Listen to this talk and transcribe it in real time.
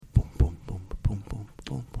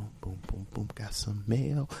got some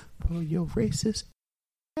mail for your racist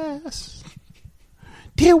ass.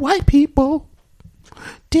 Dear white people,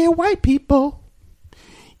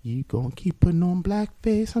 you gonna keep putting on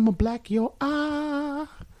blackface, I'ma black your eye.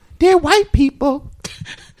 Dear white people,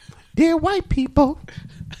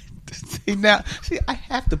 See, I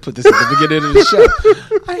have to put this at the beginning of the show.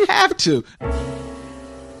 I have to.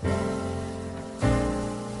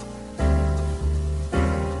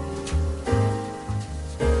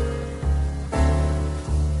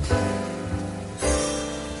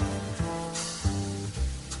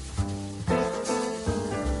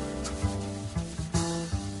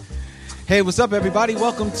 Hey, what's up, everybody?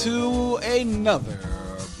 Welcome to another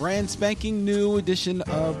brand spanking new edition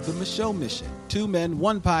of the Michelle Mission. 2 men,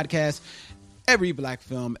 1 podcast, every black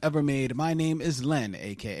film ever made. My name is Len,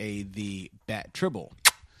 a.k.a. the Bat Tribble.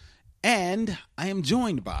 And I am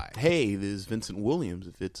joined by... Hey, this is Vincent Williams,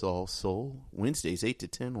 if it's all soul. Wednesdays, 8 to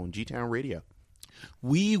 10 on G-Town Radio.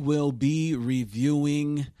 We will be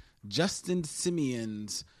reviewing Justin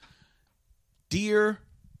Simien's Dear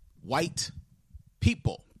White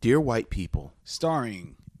People. Dear white people.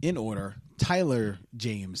 Starring, in order, Tyler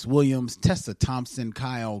James Williams, Tessa Thompson,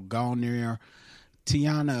 Kyle Garner,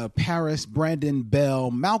 Tiana Paris, Brandon Bell,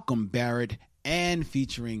 Malcolm Barrett, and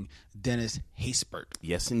featuring Dennis Haysbert.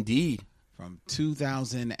 Yes, indeed. From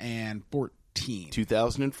 2014.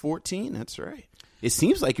 2014, that's right. It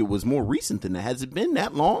seems like it was more recent than that. Has it been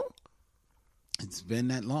that long? It's been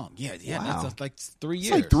that long. Yeah, Wow. That's like 3 years.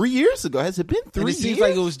 It's like 3 years ago. Has it been 3 years? It seems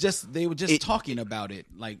like it was just, they were just talking about it.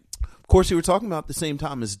 Like, of course, they were talking about the same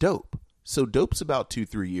time as Dope. So Dope's about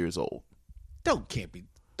 2-3 years old. Dope can't be.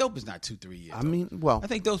 Dope is not 2-3 years. I mean, well, I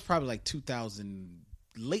think Dope's probably like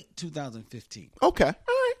late 2015. Okay, all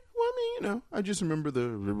right. Well, I mean, you know, I just remember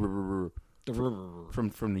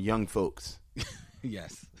from the young folks.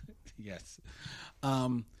 Yes.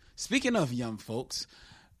 Speaking of young folks,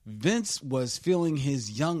 Vince was feeling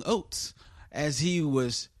his young oats as he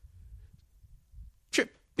was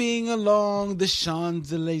tripping along the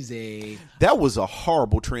Champs-Elysees. That was a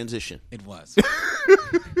horrible transition. It was.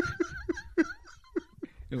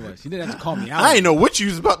 It was. You didn't have to call me out. I didn't know what you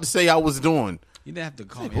was about to say I was doing. You didn't have to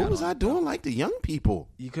call me out. What was I doing like the young people?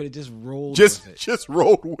 You could have just rolled with it. Just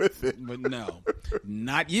rolled with it. But no,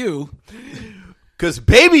 not you. Because,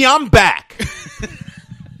 baby, I'm back.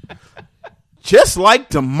 Just like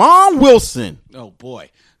Damon Wilson. Oh,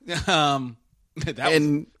 boy. That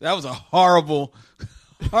was a horrible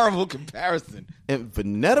comparison. And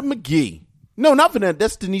Vanetta McGee. No, not Vanetta.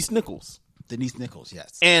 That's Denise Nichols. Denise Nichols,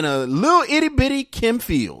 yes. And a little itty-bitty Kim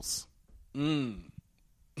Fields. So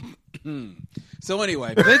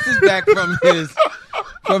anyway, Vince is back from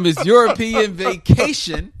his European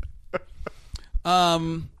vacation.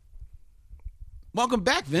 Welcome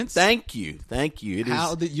back, Vince. Thank you.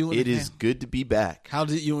 It is good to be back. How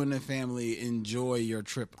did you and the family enjoy your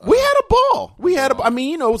trip? We had a ball. I mean,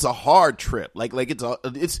 you know, it was a hard trip. Like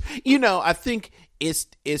it's you know, I think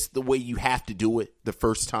it's the way you have to do it the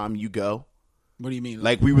first time you go. What do you mean?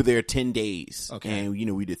 Like we were there 10 days. Okay. And you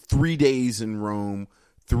know, we did 3 days in Rome,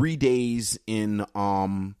 3 days in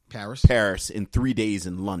Paris, and 3 days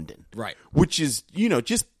in London. Right. Which is, you know,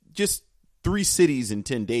 just 3 cities in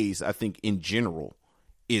 10 days, I think in general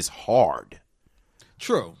is hard.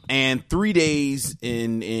 True. And 3 days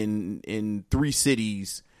in 3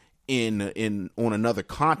 cities on another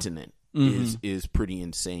continent is pretty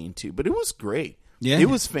insane too. But it was great. Yeah. It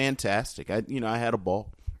was fantastic. I had a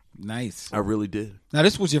ball. Nice. I really did. Now,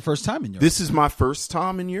 this was your first time in Europe. This is my first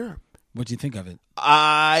time in Europe. What'd you think of it?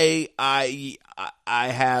 I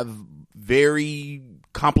have very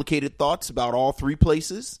complicated thoughts about all 3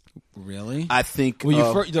 places. Really? I think well, you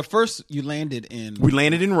landed in. We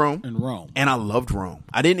landed in Rome. In Rome, and I loved Rome.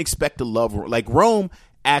 I didn't expect to love Rome. Like Rome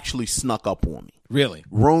actually snuck up on me. Really?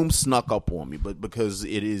 Rome snuck up on me, but because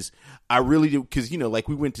it is, I really do. Because like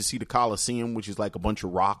we went to see the Colosseum, which is like a bunch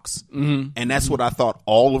of rocks, and that's what I thought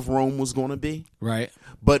all of Rome was going to be. Right.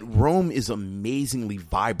 But Rome is amazingly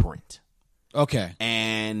vibrant. Okay.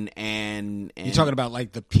 And you're talking about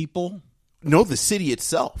like the people. No, the city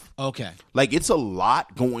itself. Okay. Like it's a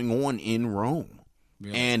lot going on in Rome.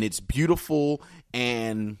 Really? And it's beautiful,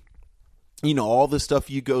 and you know, all the stuff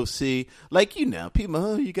you go see. Like, you know,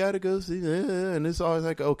 people, you got to go see that. And it's always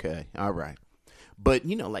like, okay, all right. But,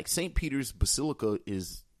 you know, like St. Peter's Basilica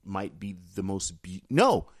might be the most,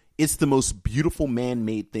 it's the most beautiful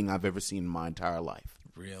man-made thing I've ever seen in my entire life.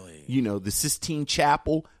 Really? You know, the Sistine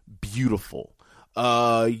Chapel, beautiful.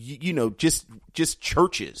 You know, just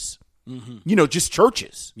churches. Mm-hmm. You know, just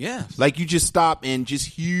churches. Yeah. Like you just stop and just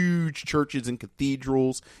huge churches and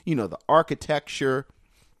cathedrals, you know, the architecture,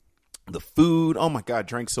 the food. Oh my God,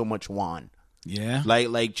 drank so much wine. Yeah.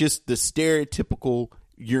 Like just the stereotypical,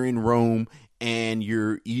 you're in Rome and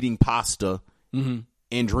you're eating pasta and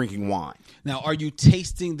drinking wine. Now, are you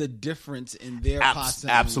tasting the difference in their pasta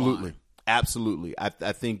and absolutely. wine? Absolutely. I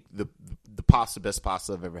think the pasta, best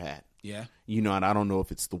pasta I've ever had. Yeah. You know, and I don't know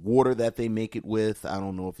if it's the water that they make it with. I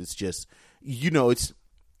don't know if it's just, you know, it's,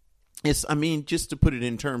 I mean, just to put it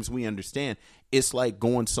in terms we understand, it's like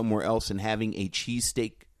going somewhere else and having a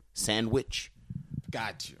cheesesteak sandwich.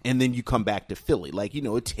 Got you. And then you come back to Philly. Like, you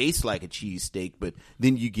know, it tastes like a cheesesteak, but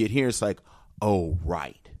then you get here, it's like, oh,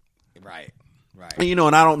 right. Right. And, you know,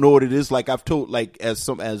 and I don't know what it is. Like I've told, like as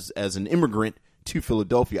an immigrant to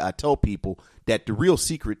Philadelphia, I tell people that the real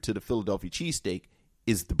secret to the Philadelphia cheesesteak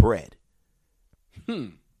is the bread.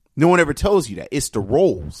 No one ever tells you that. It's the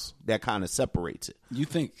rolls that kind of separates it. You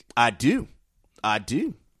think? I do.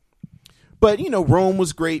 But, you know, Rome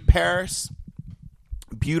was great. Paris,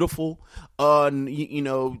 beautiful. You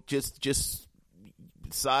know, just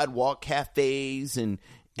sidewalk cafes and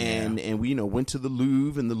we, you know, went to the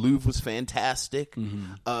Louvre, and the Louvre was fantastic.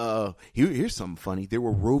 Here's something funny. There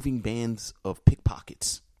were roving bands of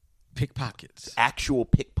pickpockets. Actual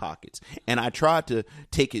pickpockets. And I tried to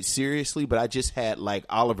take it seriously, but I just had like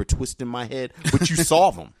Oliver Twist in my head. But you saw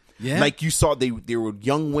them. Yeah. Like you saw they were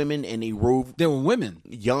young women and they roved. There were women.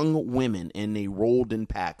 Young women, and they rolled in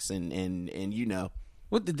packs and you know.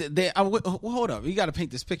 What hold up, you got to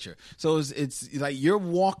paint this picture. So it's like you're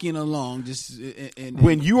walking along just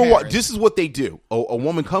when you are. This is what they do. A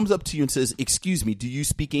woman comes up to you and says, "Excuse me, do you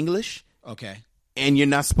speak English?" Okay. And you're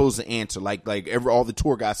not supposed to answer. Like all the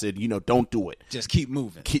tour guys said, you know, don't do it. Just keep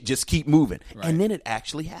moving. Just keep moving. Right. And then it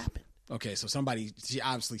actually happened. Okay, so she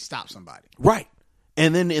obviously stopped somebody. Right.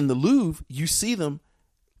 And then in the Louvre, you see them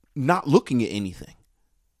not looking at anything.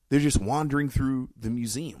 They're just wandering through the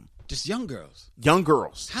museum. Just young girls. Young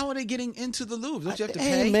girls. How are they getting into the Louvre? Don't you have to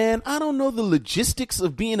pay? Hey, man, I don't know the logistics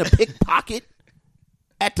of being a pickpocket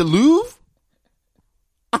at the Louvre.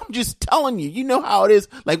 I'm just telling you. You know how it is.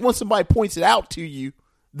 Like, once somebody points it out to you,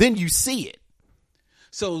 then you see it.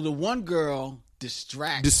 So the one girl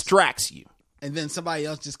distracts you. And then somebody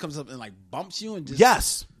else just comes up and, like, bumps you and just...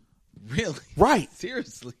 Yes. Really? Right.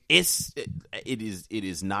 Seriously? It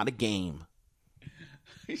is not a game.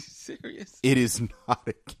 Are you serious? It is not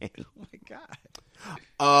a game. Oh my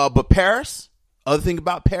God. But Paris, other thing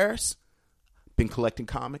about Paris, been collecting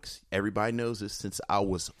comics. Everybody knows this since I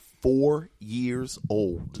was 4 years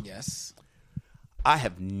old. Yes. I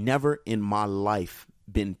have never in my life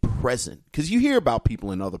been present, because you hear about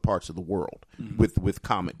people in other parts of the world with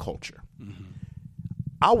comic culture.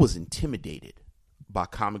 I was intimidated by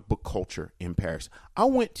comic book culture in Paris. I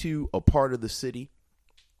went to a part of the city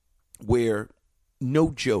where,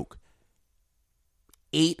 no joke,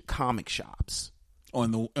 8 comic shops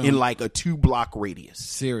in like a 2-block radius.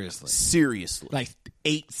 Seriously. Like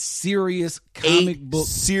 8 serious comic book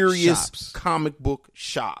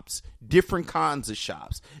shops. Different kinds of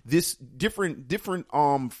shops. This different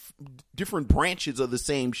branches of the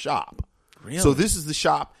same shop. Really? So this is the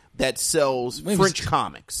shop that sells French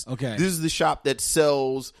comics. Okay. This is the shop that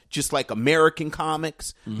sells just like American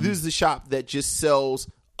comics. This is the shop that just sells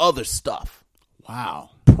other stuff. Wow.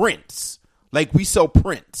 Prints. Like, we sell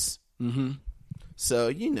prints. So,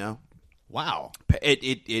 you know. Wow.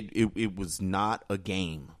 It was not a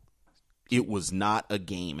game. It was not a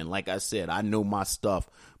game. And like I said, I know my stuff,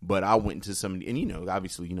 but I went into some, and you know,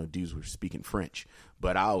 obviously, you know, dudes were speaking French,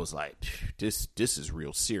 but I was like, this is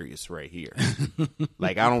real serious right here.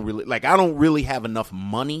 I don't really have enough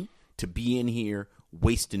money to be in here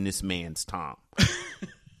wasting this man's time.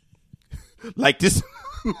 Like this.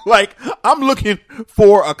 Like, I'm looking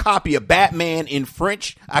for a copy of Batman in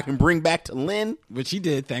French I can bring back to Lynn. Which he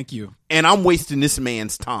did, thank you. And I'm wasting this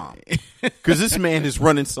man's time. Because this man is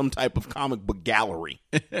running some type of comic book gallery.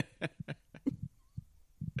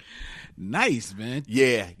 Nice, man.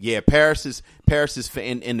 Yeah. Paris is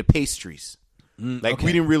and the pastries. Like, okay.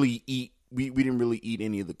 we didn't really eat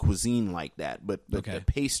any of the cuisine like that. But okay. the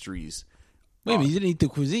pastries. Wait a minute, you didn't eat the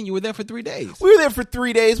cuisine. You were there for 3 days. We were there for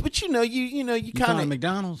 3 days, but you kind of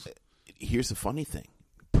McDonald's. Here's the funny thing.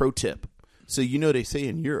 Pro tip. So they say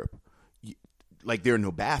in Europe, like, there are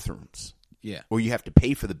no bathrooms. Yeah. Or you have to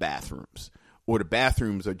pay for the bathrooms. Or the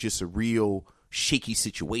bathrooms are just a real shaky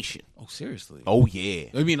situation. Oh, seriously? Oh, yeah.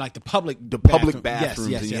 You mean like the public bathrooms,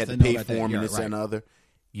 yes, and you had to I know pay about for that. them and Yeah, this and other.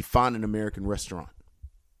 You find an American restaurant.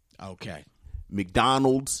 Okay.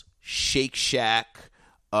 McDonald's, Shake Shack.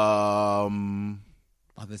 There's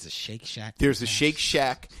a Shake Shack. There's a Shake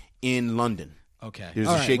Shack in London. Okay. There's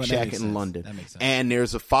a Shake Shack in London. That makes sense. And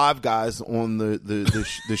there's a Five Guys on the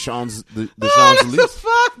Champs-Élysées. There's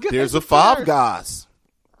a There's a Five Guys.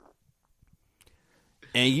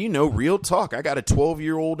 And, real talk, I got a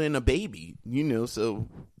 12-year-old and a baby, so,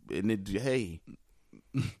 hey,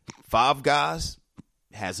 Five Guys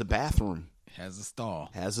has a bathroom. Has a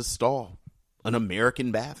stall. An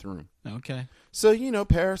American bathroom. Okay. So,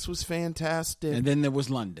 Paris was fantastic. And then there was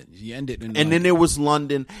London. You ended in And London. then there was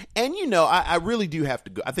London. And, I really do have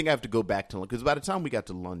to go. I think I have to go back to London because by the time we got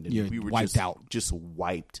to London, You're we were wiped out. Just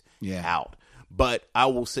wiped Yeah. out. But I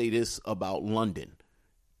will say this about London.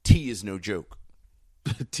 Tea is no joke.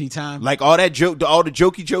 Tea time? Like all the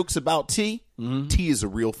jokey jokes about tea, tea is a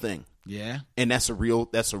real thing. Yeah. And that's a real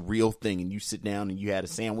thing. And you sit down and you had the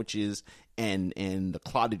sandwiches and the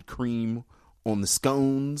clotted cream on the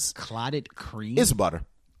scones. Clotted cream? It's butter.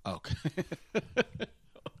 Okay.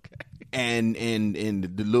 And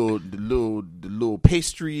the little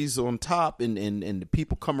pastries on top and the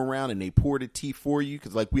people come around and they pour the tea for you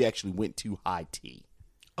because we actually went to high tea.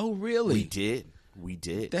 Oh, really? We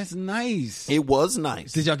did. That's nice. It was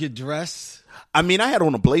nice. Did y'all get dressed I mean, I had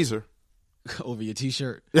on a blazer. over your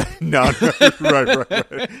T-shirt? No,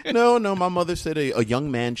 right. No. My mother said a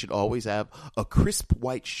young man should always have a crisp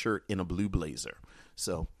white shirt and a blue blazer.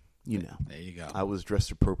 So. There you go. I was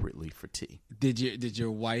dressed appropriately for tea. Did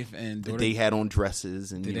your wife and daughter? They had on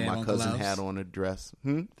dresses, and Did my cousin had on a dress.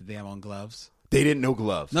 Did they have on gloves? They didn't know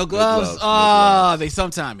gloves. No gloves. No Oh, gloves. they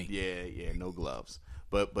sometime. Yeah, no gloves.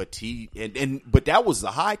 But tea but that was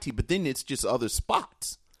the high tea. But then it's just other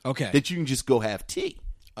spots. Okay. That you can just go have tea.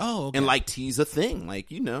 Oh, okay. And tea's a thing,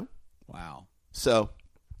 Wow. So,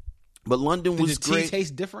 but London was Did the great. tea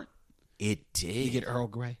taste different? It did. You get Earl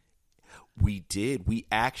Grey? We did. We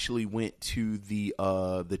actually went to the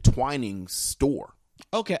Twinings store.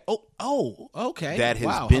 Okay. Oh, okay. That has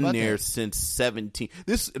Wow, been how about there that? since 17.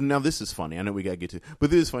 This is funny. I know we got to get to, but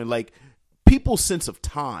this is funny. People's sense of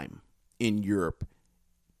time in Europe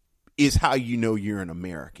is how you know you're an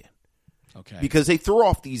American. Okay. Because they throw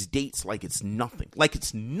off these dates like it's nothing.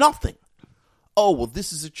 Oh, well,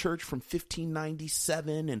 this is a church from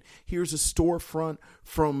 1597, and here's a storefront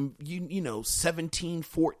from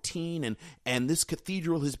 1714, and this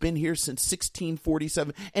cathedral has been here since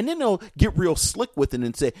 1647. And then they'll get real slick with it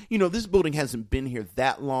and say, this building hasn't been here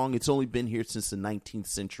that long. It's only been here since the 19th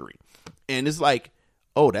century. And it's like,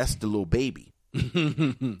 oh, that's the little baby.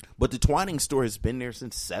 But the Twining store has been there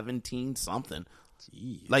since 17 something.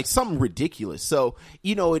 Jeez. Something ridiculous. So,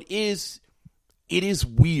 it is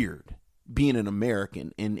weird being an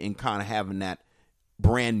American and kind of having that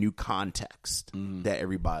brand new context that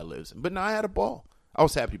everybody lives in. But no, I had a ball. I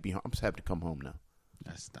was happy to be home. I'm just happy to come home now.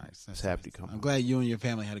 That's nice. I was happy to come home. I'm glad you and your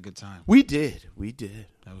family had a good time. We did.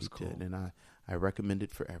 That was cool. And I recommend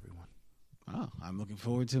it for everyone. Oh, I'm looking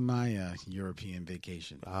forward to my European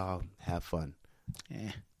vacation. Oh, have fun.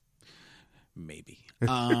 Maybe.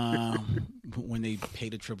 When they pay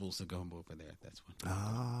the triples to go over there, that's when.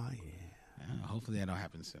 Oh, yeah. Hopefully that'll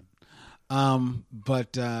happen soon.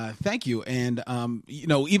 But thank you. And,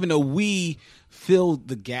 even though we filled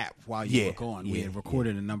the gap while you were gone, we had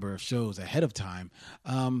recorded a number of shows ahead of time.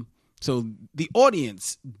 So the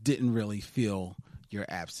audience didn't really feel your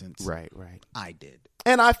absence. Right. I did.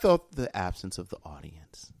 And I felt the absence of the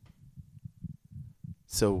audience.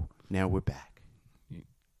 So now we're back. You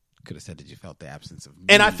could have said that you felt the absence of me.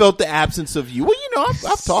 And I felt the absence of you. Well,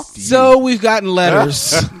 I've talked to you. So we've gotten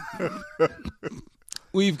letters.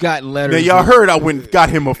 We've gotten letters. Now, y'all heard I went and got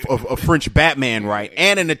him a French Batman, right?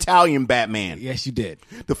 And an Italian Batman. Yes, you did.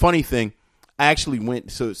 The funny thing, I actually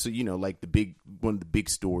went, so one of the big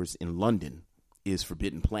stores in London is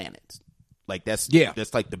Forbidden Planet. That's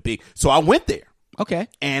the big, so I went there. Okay.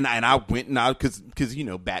 And I went now because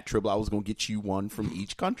Bat Tribble, I was going to get you one from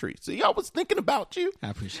each country. See, I was thinking about you. I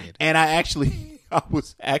appreciate it. And I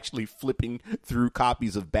was actually flipping through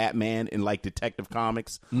copies of Batman in Detective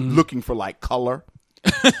Comics, looking for color.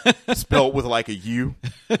 Spelled with a U.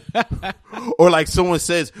 Or someone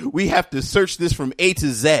says, we have to search this from A to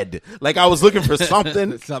Z. I was looking for something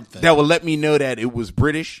that would let me know that it was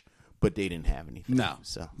British, but they didn't have anything. No.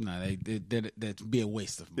 So that'd be a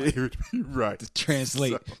waste of money. Right. To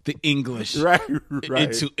translate the English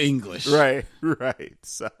into English. Right.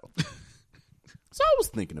 So I was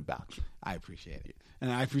thinking about you. I appreciate it.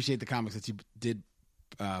 And I appreciate the comics that you did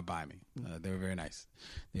buy me. They were very nice.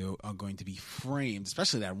 They are going to be framed,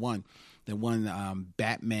 especially that one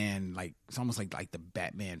Batman, it's almost like the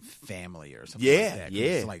Batman family or something like that.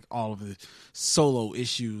 Yeah. It's all of the solo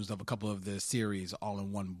issues of a couple of the series all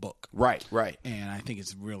in one book. Right. And I think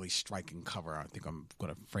it's really striking cover. I think I'm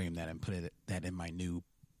going to frame that and put that in my new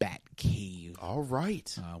Bat cave. All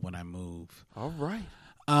right. When I move. All right.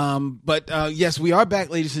 But yes, we are back,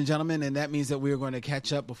 ladies and gentlemen, and that means that we are going to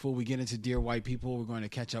catch up before we get into Dear White People. We're going to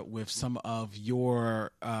catch up with some of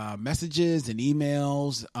your messages and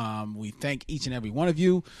emails. We thank each and every one of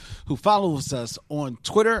you who follows us on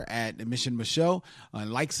Twitter at Mission Michaud,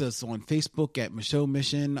 likes us on Facebook at Michaud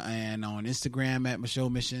Mission, and on Instagram at Michaud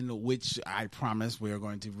Mission, which I promise we are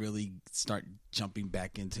going to really start jumping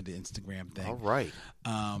back into the Instagram thing. All right.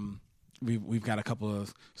 We've got a couple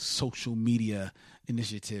of social media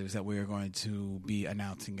initiatives that we're going to be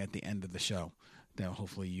announcing at the end of the show that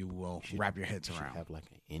hopefully you will wrap your heads around. Have like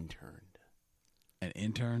an intern. An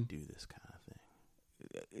intern? Do this kind of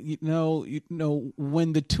thing. You know,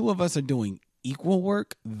 when the two of us are doing equal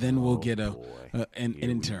work, then we'll get an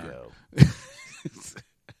intern.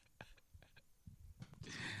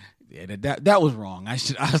 Yeah, that was wrong.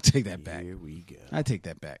 I'll take that back. Here we go. I take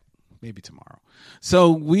that back. Maybe tomorrow. So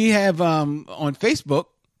we have on Facebook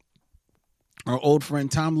our old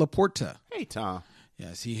friend Tom Laporta. Hey, Tom.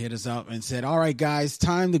 Yes, he hit us up and said, all right, guys,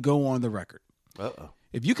 time to go on the record. Uh-oh.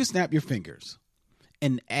 If you could snap your fingers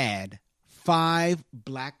and add 5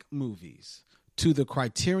 black movies to the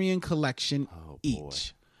Criterion Collection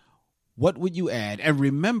each, what would you add? And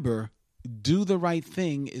remember, Do the Right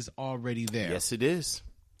Thing is already there. Yes, it is.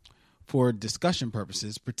 For discussion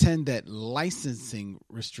purposes, pretend that licensing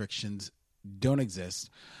restrictions don't exist.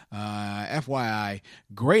 FYI,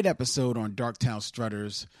 great episode on Darktown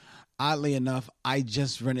Strutters. Oddly enough, I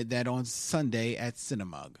just rented that on Sunday at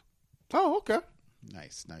Cinemug. Oh, okay.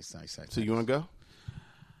 Nice. So you want to go?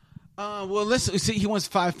 Well, let's see. He wants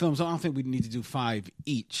 5 films. I don't think we need to do 5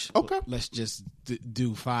 each. Okay. Let's just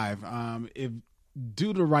do 5. If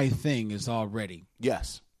Do the Right Thing is already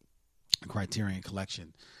Criterion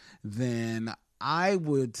Collection, then I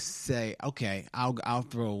would say, okay, I'll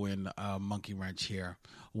throw in a monkey wrench here.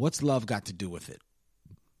 What's Love Got to Do with it?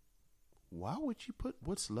 Why would you put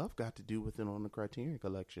What's Love Got to Do with it on the Criterion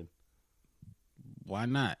Collection? Why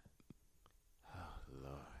not? Oh,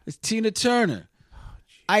 Lord. It's Tina Turner,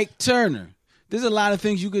 Ike Turner. There's a lot of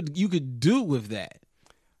things you could do with that.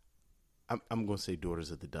 I'm going to say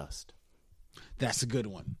Daughters of the Dust. That's a good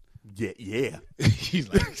one. Yeah. He's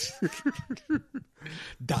like,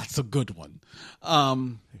 that's a good one. I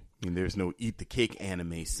mean, there's no Eat the Cake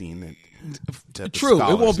anime scene that true.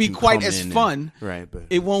 It won't be quite as and, fun, right? But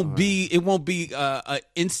it won't be a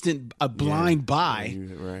instant blind buy.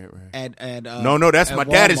 Right. At no, that's my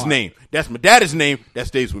daddy's name. That's my daddy's name. That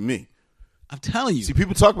stays with me. I'm telling you. See,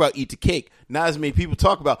 people talk about Eat the Cake. Not as many people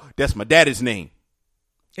talk about that's my daddy's name.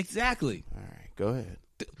 Exactly. All right, go ahead.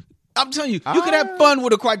 I'm telling you, you could have fun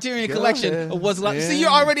with a Criterion Collection of What's Love. Yeah. See, you're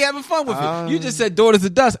already having fun with it. You just said Daughters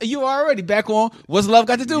of Dust, and you already back on What's Love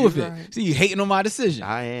Got to Do with it. See, you hating on my decision.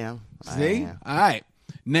 I am. See? All right.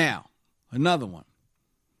 Now, another one.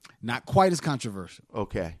 Not quite as controversial.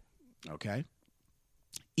 Okay.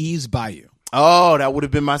 Eve's Bayou. Oh, that would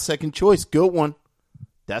have been my second choice. Good one.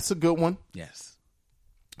 That's a good one. Yes.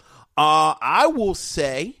 I will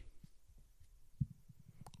say,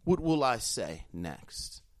 what will I say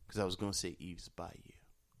next? Because I was going to say Eve's Bayou.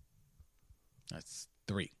 That's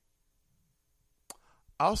 3.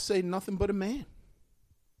 I'll say Nothing But a Man.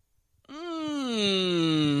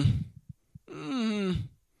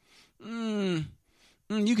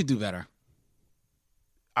 You could do better.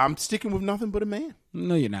 I'm sticking with Nothing But a Man.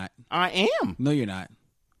 No, you're not. I am. No, you're not.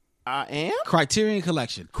 I am. Criterion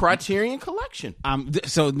Collection.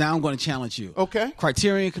 So now I'm going to challenge you. Okay.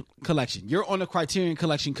 Criterion Collection. You're on the Criterion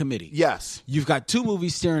Collection committee. Yes. You've got 2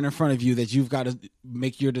 movies staring in front of you that you've got to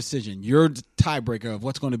make your decision. You're the tiebreaker of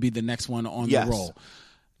what's going to be the next one on the roll.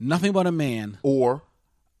 Nothing But a Man or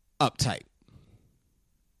Uptight.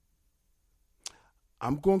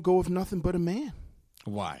 I'm going to go with Nothing But a Man.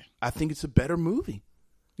 Why? I think it's a better movie.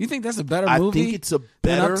 You think that's a better movie? I think it's a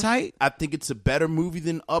better Uptight? I think it's a better movie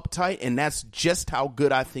than Uptight, and that's just how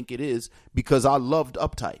good I think it is because I loved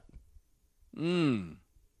Uptight.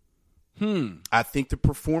 I think the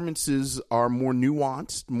performances are more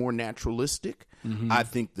nuanced, more naturalistic. Mm-hmm. I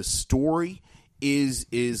think the story is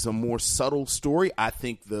a more subtle story. I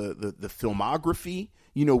think the filmography,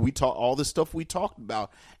 we talk all the stuff we talked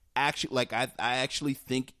about. Actually, like I actually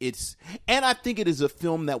think it's, and I think it is a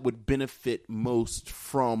film that would benefit most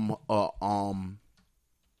from a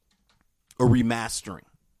remastering.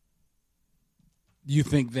 You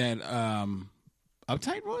think that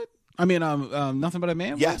Uptight would? I mean, Nothing But a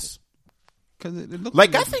Man. Yes, because it looks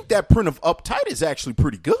like I think that print of Uptight is actually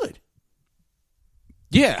pretty good.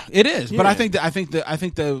 Yeah, it is. Yeah. But I think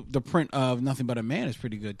the print of Nothing But a Man is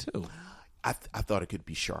pretty good too. I thought it could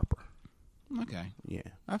be sharper. Okay. Yeah.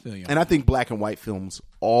 I feel you. And I think black and white films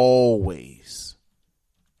always,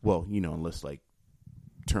 unless like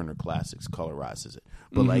Turner Classics colorizes it.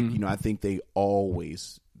 But like, you know, I think they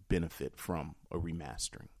always benefit from a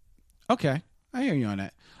remastering. Okay, I hear you on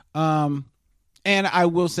that. And I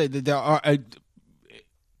will say that there are,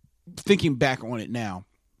 thinking back on it now,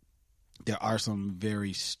 there are some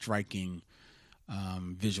very striking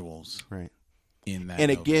visuals, Right. in that.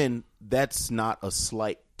 And again, that's not a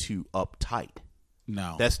slight to Uptight.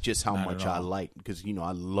 No, That's just how not much at all. I liked, because, you know,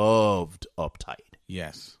 I loved Uptight.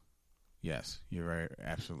 Yes, you're right,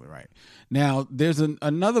 absolutely right. Now, there's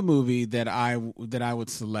another movie that I would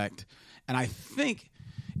select, and I think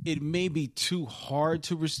it may be too hard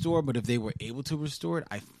to restore, but if they were able to restore it,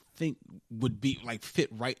 I think would be like fit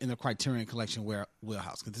right in the Criterion Collection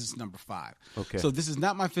wheelhouse, because this is number 5. Okay. So this is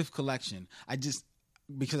not my 5th collection.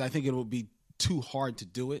 Because I think it would be too hard to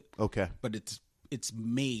do it. Okay. But it's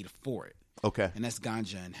made for it. Okay. And that's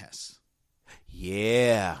Ganja and Hess.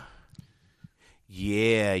 Yeah.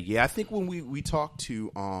 I think when we talked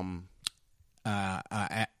to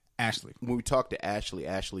Ashley. when we talked to Ashley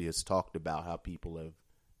has talked about how people have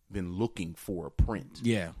been looking for a print.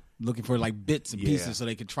 Yeah. Looking for like bits and Yeah. pieces so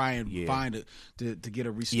they could try and Yeah. find it to get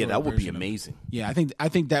a restored Yeah, that would be version of it. amazing. Yeah, I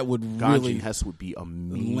think that would Ganja really and Hess would be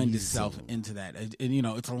amazing. lend itself into that. And, you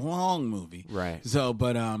know, it's a long movie. Right. So,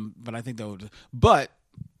 but I think that would. But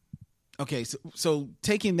okay, so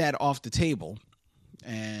taking that off the table,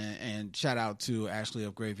 and shout out to Ashley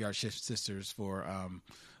of Graveyard Shift Sisters for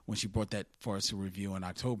when she brought that for us to review in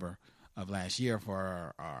October of last year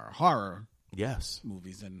for our horror Yes.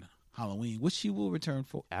 movies and Halloween, which she will return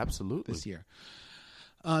for Absolutely. this year.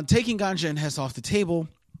 Taking Ganja and Hess off the table,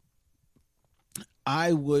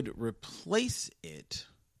 I would replace it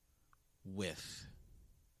with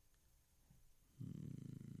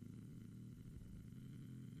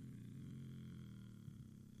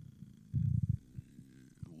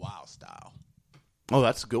Wild Style. Oh,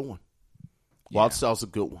 that's a good one. Wild Style's a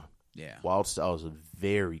good one. Yeah. Wild Style is a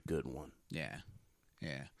very good one. Yeah.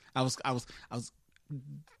 I was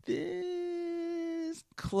this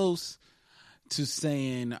close to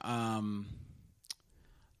saying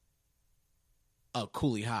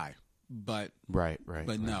Coolie High, but Right.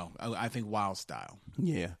 no, I think Wild Style.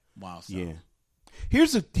 Yeah. Wild Style. Yeah.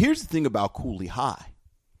 Here's the thing about Cooley High.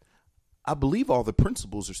 I believe all the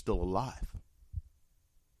principals are still alive.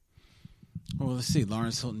 Well, let's see.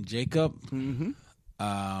 Lawrence Hilton Jacob. Mm-hmm.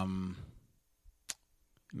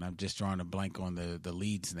 And I'm just drawing a blank on the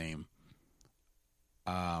lead's name.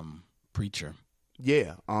 Preacher.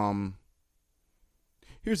 Yeah.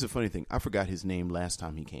 Here's the funny thing. I forgot his name last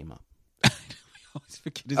time he came up.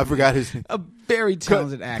 I forgot his name. A very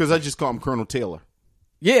talented actor. Because I just call him Colonel Taylor.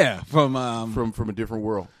 Yeah, from a different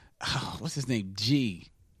world. oh, what's his name? G.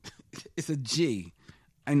 It's a G.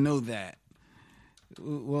 I know that.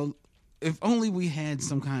 Well, if only we had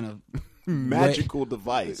some kind of Magical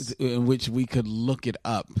device in which we could look it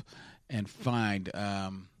up and find.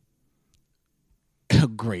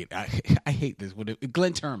 Great. I hate this.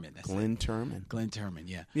 Glenn Turman. That's Glenn Turman. Glenn Turman.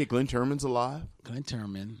 Yeah. Yeah, Glenn Turman's alive. Glenn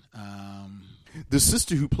Turman. The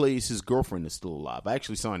sister who plays his girlfriend is still alive. I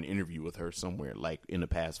actually saw an interview with her somewhere, like in the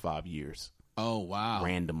past 5 years. Oh wow.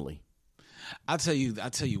 Randomly. I'll tell you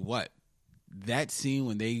what. That scene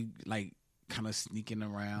when they like kind of sneaking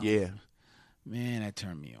around. Yeah. Man, that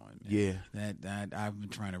turned me on. Man. Yeah. That I've been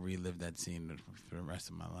trying to relive that scene for the rest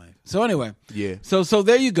of my life. So anyway. Yeah. So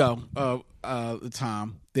there you go.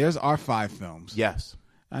 Tom. There's our 5 films. Yes.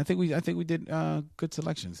 I think we did good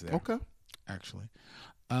selections there. Okay. Actually.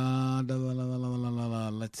 Let's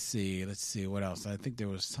see what else. I think there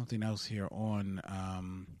was something else here on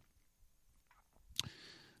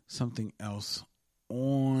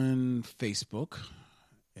Facebook.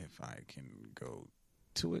 If I can go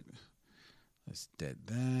to it. Let's dead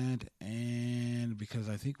that. And because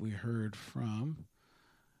I think we heard from,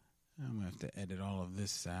 I'm going to have to edit all of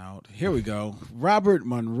this out. Here we go. Robert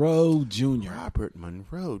Monroe Jr. Robert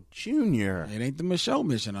Monroe Jr. It ain't the Michelle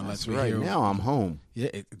mission unless That's we right. hear. Now I'm home.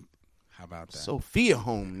 Yeah. How about that? Sophia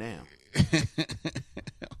home now.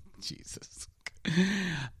 Jesus.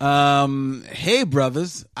 Hey,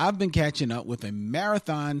 brothers. I've been catching up with a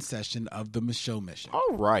marathon session of the Michelle Mission.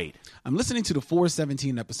 All right. I'm listening to the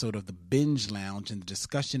 417 episode of the Binge Lounge and the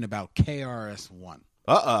discussion about KRS-One.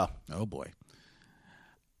 Oh, boy.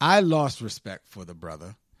 I lost respect for the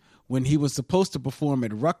brother when he was supposed to perform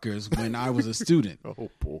at Rutgers when I was a student. Oh,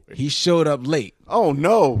 boy. He showed up late. Oh,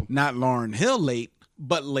 no. Not Lauryn Hill late,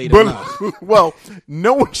 but late enough. Well,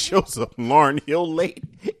 no one shows up Lauryn Hill late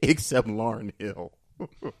except Lauryn Hill.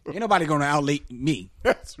 Ain't nobody going to outlate me.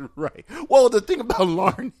 That's right. Well, the thing about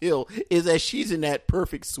Lauryn Hill is that she's in that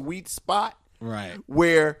perfect sweet spot. Right.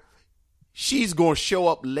 Where she's going to show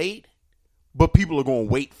up late, but people are going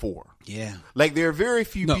to wait for her. Yeah. Like, there are very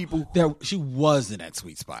few people. She was in that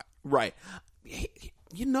sweet spot. Right.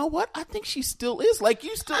 You know what? I think she still is. Like,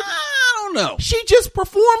 you still. I don't know. She just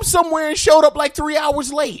performed somewhere and showed up like 3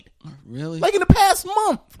 hours late. Really? Like in the past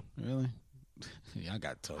month. Really? Yeah, I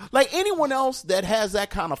got told. Like anyone else that has that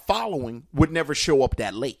kind of following would never show up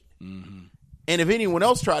that late. Mm-hmm. And if anyone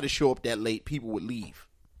else tried to show up that late, people would leave.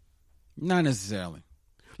 Not necessarily.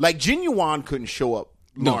 Like Genuine couldn't show up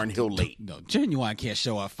Lauryn Hill late. No, Genuine can't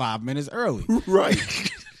show up 5 minutes early.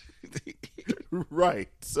 Right. Right.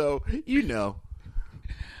 So, you know.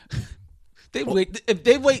 They wait. If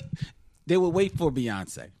they wait, they would wait for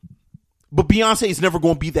Beyonce. But Beyonce is never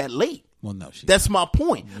going to be that late. Well, no, that's my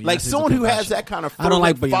point. Beyonce's like someone who has that kind of I don't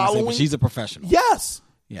like Beyonce, following, but she's a professional. Yes.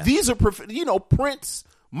 These are Prince,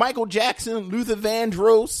 Michael Jackson, Luther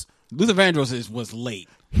Vandross. Luther Vandross was late.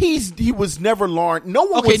 He was never Lauryn. No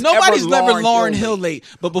one. Okay, was nobody's ever never Lauryn Hill late.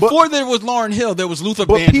 But before there was Lauryn Hill, there was Luther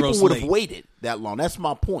Vandross late. But people would have waited that long. That's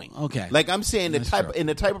my point. Okay, like I'm saying, the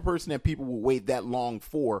type of person that people will wait that long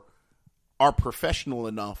for are professional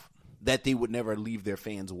enough that they would never leave their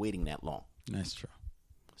fans waiting that long. That's true.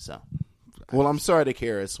 So, well, I'm sorry that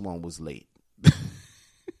KRS-One was late.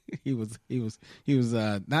 He was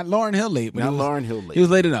not Lauryn Hill late, but Lauryn Hill late. He was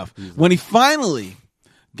late enough. When he finally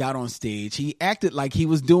got on stage, he acted like he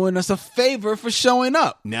was doing us a favor for showing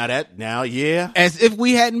up. Yeah. As if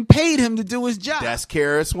we hadn't paid him to do his job. That's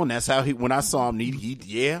KRS-One. That's how when I saw him,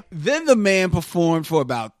 yeah. Then the man performed for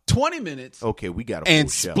about 20 minutes. Okay, we got a full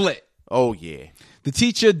show. Split. Oh, yeah. The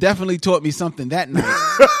teacher definitely taught me something that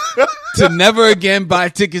night to never again buy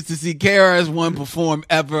tickets to see KRS-One perform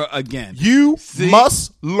ever again. You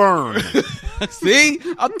must learn. See?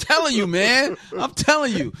 I'm telling you, man. I'm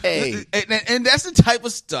telling you. Hey. And that's the type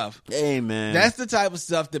of stuff. Hey, man. That's the type of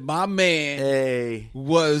stuff that my man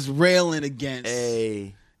was railing against.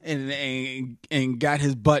 Hey. And got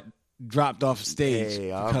his butt dropped off stage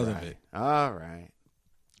because of it. All right.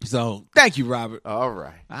 So, thank you, Robert. All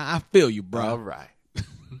right. I feel you, bro. All right.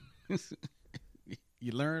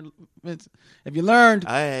 You learned, Vince? Have you learned?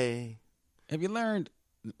 Have you learned?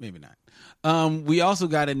 Maybe not. We also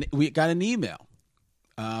got an email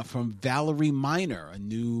from Valerie Miner, a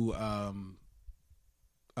new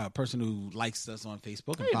person who likes us on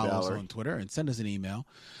Facebook and follows us on Twitter, and send us an email.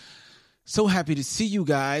 So happy to see you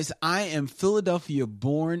guys. I am Philadelphia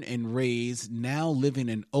born and raised, now living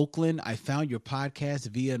in Oakland. I found your podcast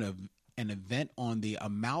via an event on the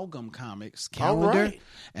Amalgam Comics calendar,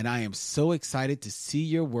 and I am so excited to see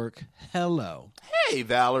your work. Hello. Hey,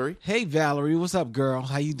 Valerie. Hey, Valerie. What's up, girl?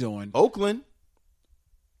 How you doing? Oakland.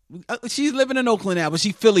 She's living in Oakland now, but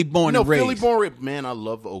she's Philly born and raised. Philly born. Man, I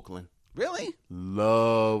love Oakland. Really?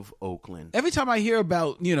 Love Oakland. Every time I hear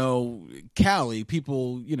about, Cali,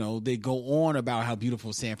 people, they go on about how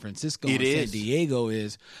beautiful San Francisco and San Diego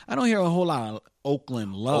is. I don't hear a whole lot of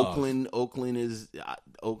Oakland love. Oakland is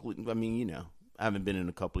Oakland. I mean, I haven't been in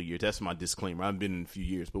a couple of years. That's my disclaimer. I haven't been in a few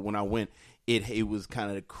years. But when I went, it was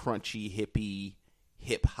kind of crunchy, hippie,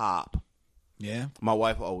 hip hop. Yeah. My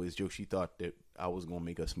wife always joked she thought that I was going to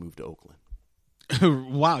make us move to Oakland.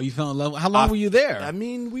 Wow, you fell in love. How long were you there? I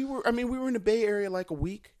mean, we were in the Bay Area like a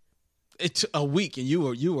week. It's a week, and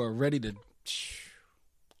you were ready to.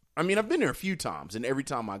 I mean, I've been there a few times, and every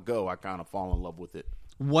time I go, I kind of fall in love with it.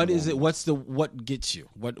 What is it? What gets you?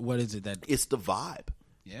 What is it that? It's the vibe.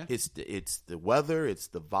 Yeah, it's the weather. It's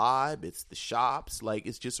the vibe. It's the shops. Like,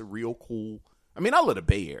 it's just a real cool. I mean, I love the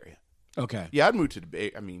Bay Area. Okay. Yeah, I'd move to the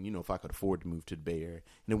Bay. I mean, if I could afford to move to the Bay Area,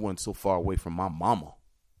 and it wasn't so far away from my mama.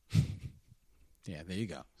 Yeah, there you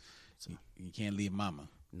go. So, you can't leave mama.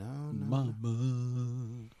 No.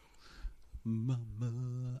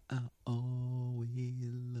 Mama, I always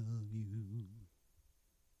love you.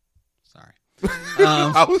 Sorry.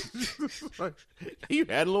 I was like, you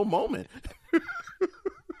had a little moment.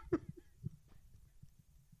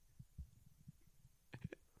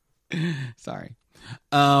 Sorry.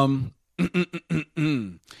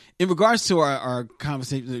 In regards to our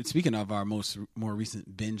conversation, speaking of our more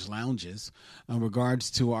recent binge lounges, in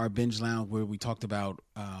regards to our binge lounge where we talked about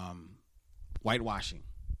whitewashing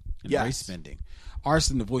and race spending,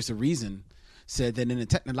 Arson, the voice of reason, said that in a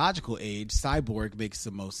technological age, Cyborg makes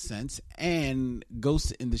the most sense, and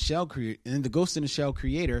Ghost in the Shell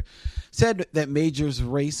creator said that Major's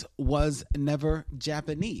race was never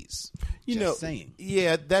Japanese. Saying.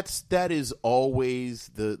 Yeah, that is always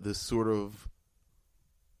the sort of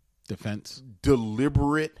defense,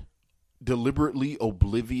 deliberately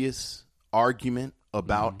oblivious argument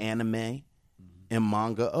about anime and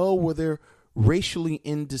manga. Oh, well, they're racially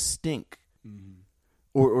indistinct.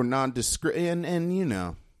 Or nondescript, and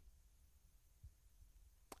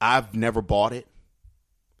I've never bought it.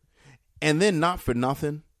 And then, not for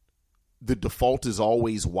nothing, the default is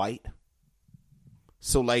always white.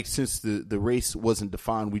 So, like, since the race wasn't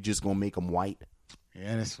defined, we just gonna make them white.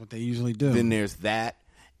 Yeah, that's what they usually do. Then there's that,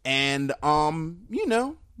 and you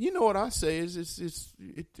know what I say is it's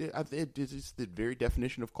the very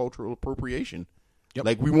definition of cultural appropriation. Yep.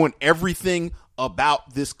 Like, we want everything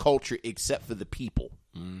about this culture except for the people,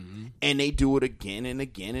 and they do it again and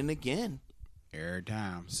again and again. Every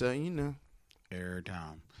time. So Every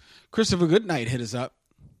time. Christopher Goodnight hit us up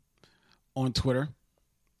on Twitter,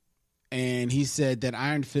 and he said that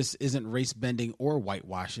Iron Fist isn't race bending or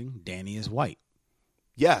whitewashing. Danny is white.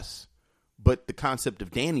 Yes, but the concept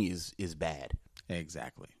of Danny is bad.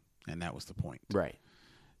 Exactly, and that was the point. Right.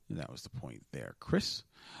 That was the point there, Chris.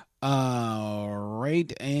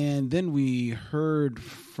 Right, and then we heard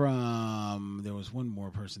from. There was one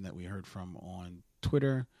more person that we heard from on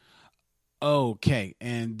Twitter. Okay,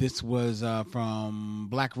 and this was from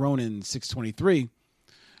Black Ronin 623,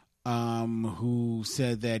 who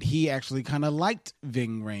said that he actually kind of liked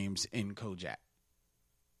Ving Rhames in Kojak.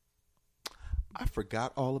 I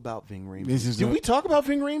forgot all about Ving Rhames. Did we talk about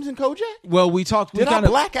Ving Rhames and Kojak? Well, we talked. Did I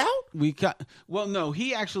black out? We got. Well, no.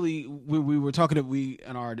 He actually, we were talking to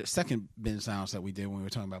in our second Ben Sounds that we did when we were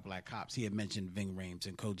talking about Black Cops. He had mentioned Ving Rhames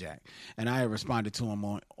and Kojak, and I had responded to him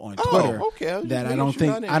on Twitter. Okay. That I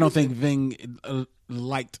don't think Ving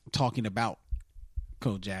liked talking about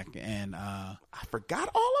Kojak, and I forgot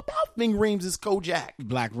all about Ving Rhames' Kojak.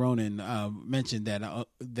 Black Ronin mentioned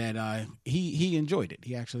that he enjoyed it.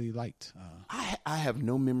 He actually liked. I have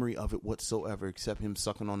no memory of it whatsoever except him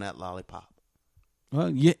sucking on that lollipop.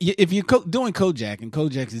 Well, if you're doing Kojak, and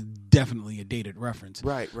Kojak is definitely a dated reference,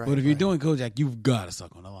 right. But if you're doing Kojak, you've got to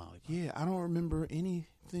suck on the lollipop. Yeah, I don't remember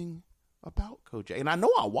anything about Kojak, and I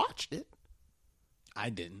know I watched it. I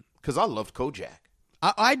didn't, because I loved Kojak.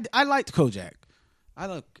 I liked Kojak. I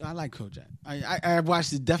like Kojak. I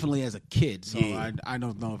watched it definitely as a kid, so yeah. I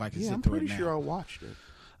don't know if I can sit through it now. I'm pretty sure I watched it.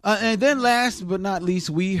 And then last but not least,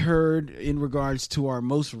 we heard in regards to our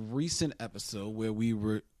most recent episode where we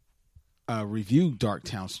were reviewed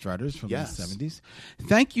Darktown Strutters from the 70s.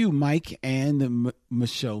 Thank you, Mike and the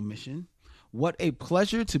Michelle Mission. What a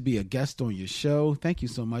pleasure to be a guest on your show. Thank you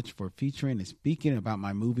so much for featuring and speaking about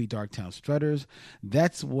my movie, Darktown Strutters.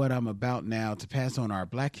 That's what I'm about now, to pass on our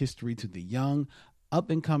Black history to the young,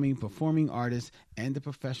 up-and-coming performing artists and the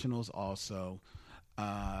professionals also.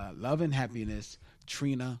 Love and happiness,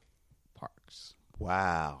 Trina Parks.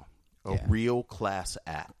 Wow. A real class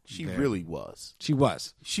act. She really was. She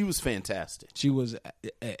was. She was fantastic. She was,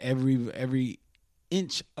 every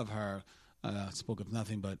inch of her spoke of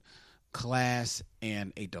nothing but class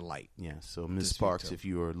and a delight. Yeah, so Ms. Parks, if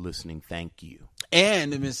you are listening, thank you.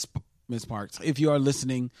 And Ms. Parks, if you are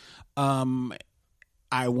listening, I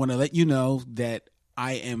want to let you know that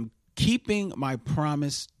I am keeping my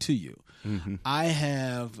promise to you. Mm-hmm. I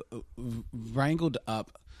have wrangled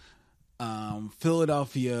up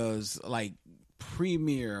Philadelphia's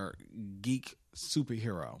premier geek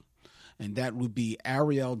superhero, and that would be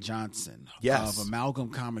Ariel Johnson of Amalgam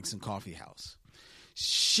Comics and Coffee House.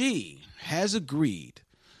 She has agreed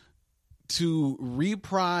to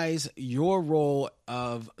reprise your role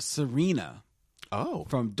of Serena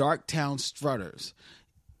from Darktown Strutters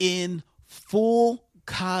in full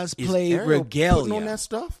cosplay regalia. Putting on that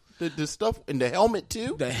stuff? The stuff in the helmet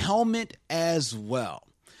too? The helmet as well.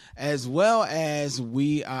 As well as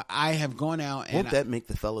I have gone out and won't that make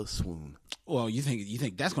the fellows swoon? Well, you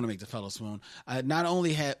think that's going to make the fellows swoon? Not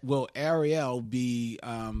only will Ariel be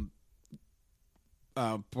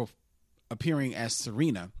appearing as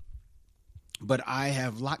Serena, but I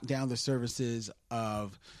have locked down the services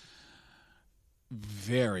of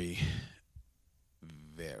very,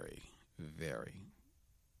 very, very,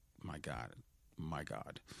 my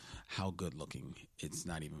God, how good looking. It's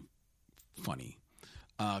not even funny.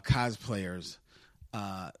 Cosplayers,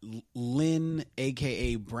 Lynn,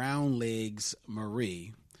 a.k.a. Brown Legs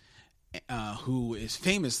Marie, who is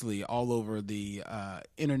famously all over the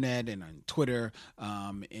internet and on Twitter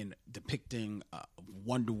in depicting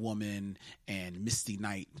Wonder Woman and Misty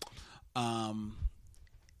Knight,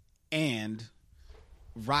 and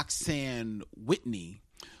Roxanne Whitney,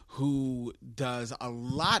 who does a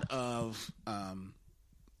lot of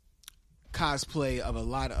cosplay of a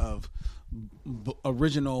lot of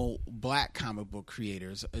original Black comic book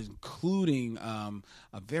creators, including a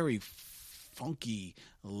very funky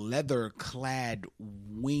leather-clad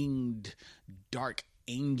winged dark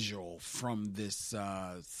angel from this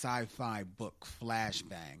sci-fi book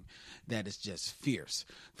Flashbang that is just fierce.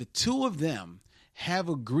 The two of them have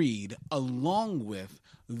agreed, along with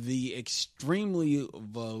the extremely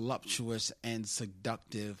voluptuous and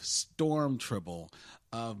seductive Storm Tribble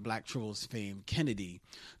of Black Tribbles fame, Kennedy,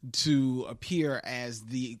 to appear as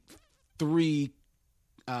the three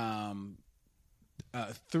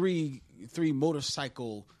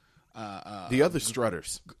motorcycle the other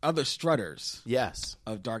strutters. Yes.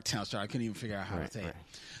 Of Darktown Strut. I couldn't even figure out how to say it. Right.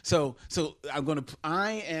 So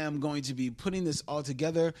I am going to be putting this all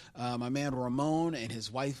together. My man Ramon and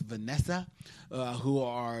his wife Vanessa, who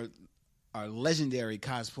are legendary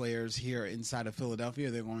cosplayers here inside of Philadelphia.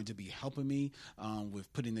 They're going to be helping me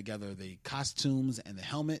with putting together the costumes and the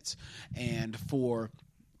helmets. And for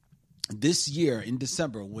this year in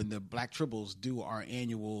December, when the Black Tribbles do our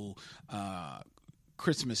annual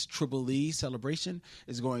Christmas Tribble-E celebration,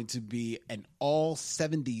 is going to be an all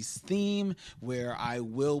 70s theme where I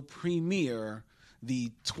will premiere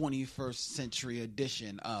the 21st century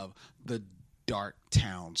edition of the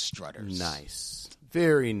Darktown Strutters. Nice.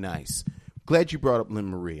 Very nice. Glad you brought up Lynn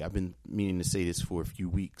Marie. I've been meaning to say this for a few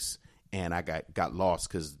weeks, and I got lost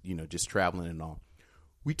because, just traveling and all.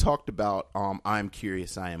 We talked about I'm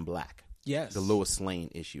Curious, I Am Black. Yes. The Lois Lane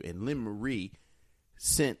issue. And Lynn Marie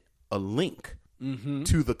sent a link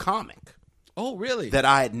to the comic. Oh, really? That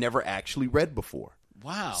I had never actually read before.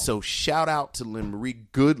 Wow. So shout out to Lynn Marie.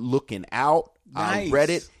 Good looking out. Nice. I read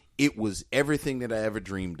it. It was everything that I ever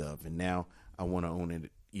dreamed of. And now I want to own it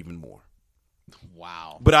even more.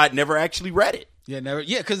 Wow. But I'd never actually read it. Yeah, never.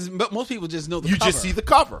 Yeah, because most people just know the cover. You just see the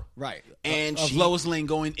cover. Right. And of Lois Lane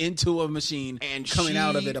going into a machine and coming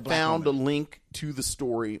out of it a black found woman. a link to the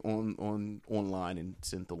story online and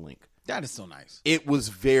sent the link. That is so nice. It was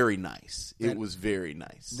very nice. It was very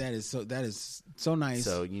nice. That is so nice.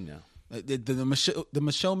 So, the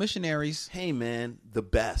Michelle missionaries. Hey, man, the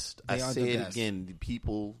best. I say it best. again, the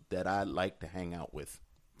people that I like to hang out with.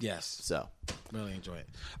 Yes. So. Really enjoy it.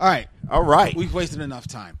 All right. We've wasted enough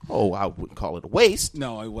time. Oh, I wouldn't call it a waste.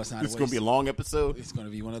 No, it was not. It's going to be a long episode. It's going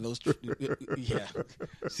to be one of those. Yeah.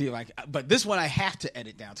 See, but this one I have to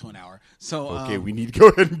edit down to an hour. So okay, we need to go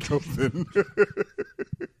ahead and go then.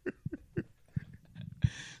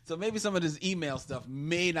 So maybe some of this email stuff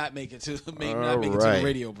may not make it to the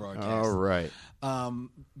radio broadcast. All right.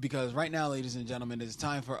 Because right now, ladies and gentlemen, it's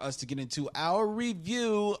time for us to get into our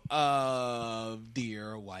review of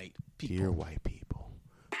Dear White People. Dear White People.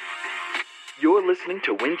 You're listening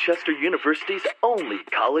to Winchester University's only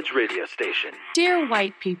college radio station. Dear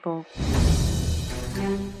White People.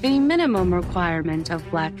 The minimum requirement of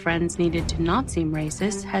black friends needed to not seem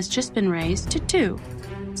racist has just been raised to 2.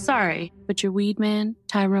 Sorry, but your weed man,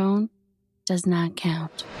 Tyrone, does not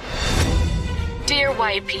count. Dear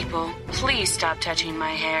white people, please stop touching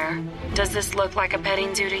my hair. Does this look like a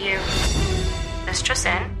petting zoo to you? Mistress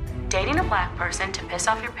N, dating a black person to piss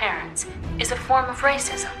off your parents is a form of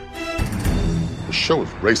racism. The show is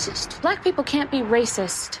racist. Black people can't be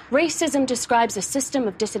racist. Racism describes a system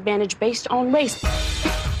of disadvantage based on race.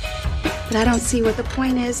 But I don't see what the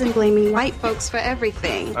point is in blaming white folks for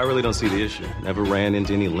everything. I really don't see the issue. Never ran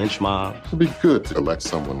into any lynch mob. It'd be good to elect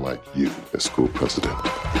someone like you as school president.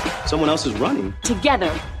 Someone else is running.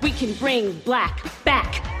 Together, we can bring black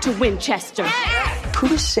back to Winchester. Who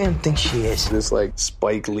does Sam think she is? It's like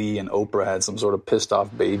Spike Lee and Oprah had some sort of pissed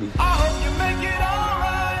off baby. I hope you make it all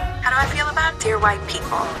right. How do I feel about Dear White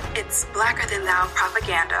People? It's blacker than thou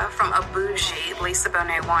propaganda from a bougie Lisa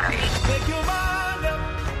Bonet wannabe. Make your mind up.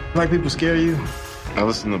 Black people scare you? I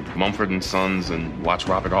listen to Mumford & Sons and watch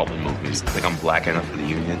Robert Altman movies. Think I'm black enough for the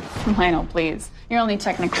Union? Lionel, please. You're only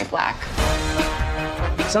technically black.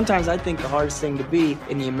 Sometimes I think the hardest thing to be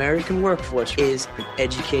in the American workforce is an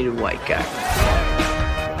educated white guy.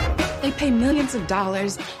 They pay millions of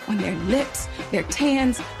dollars on their lips, their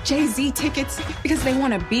tans, Jay-Z tickets, because they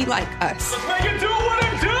want to be like us. Let's make it do what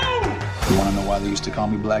it do! You want to know why they used to call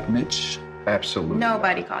me Black Mitch? Absolutely.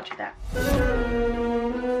 Nobody called you that.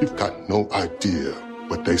 You've got no idea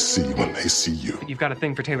what they see when they see you. You've got a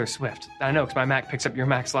thing for Taylor Swift. I know, because my Mac picks up your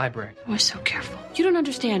Mac's library. We're so careful. You don't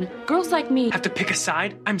understand. Girls like me have to pick a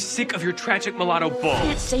side? I'm sick of your tragic mulatto bull.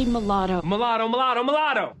 Can't say mulatto. Mulatto, mulatto,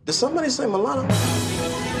 mulatto. Does somebody say mulatto?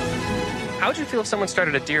 How would you feel if someone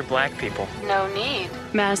started a Dear Black People? No need.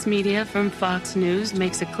 Mass media from Fox News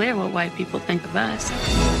makes it clear what white people think of us.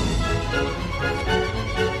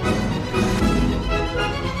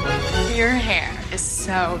 Your hair is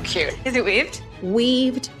so cute. Is it weaved?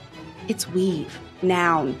 Weaved. It's weave.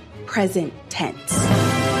 Noun. Present tense.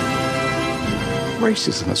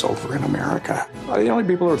 Racism is over in America. The only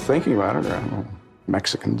people who are thinking about it are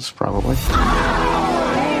Mexicans, probably.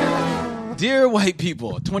 Dear White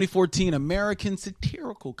People, a 2014 American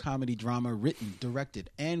satirical comedy drama written, directed,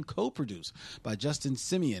 and co-produced by Justin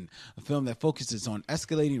Simien, a film that focuses on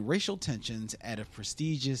escalating racial tensions at a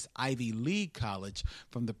prestigious Ivy League college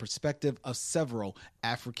from the perspective of several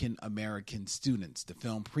African American students. The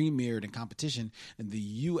film premiered in competition in the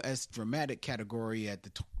U.S. Dramatic category at the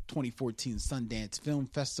 2014 Sundance Film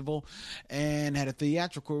Festival and had a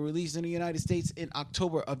theatrical release in the United States in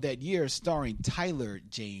October of that year, starring Tyler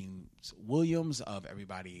James Williams of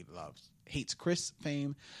Everybody Hates Chris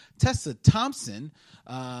fame, Tessa Thompson,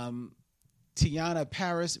 Tiana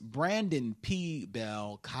Paris, Brandon P.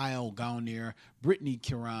 Bell, Kyle Gaunier, Brittany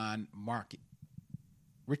Kiran, Mark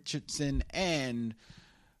Richardson, and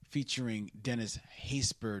featuring Dennis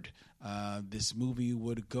Haysbert. This movie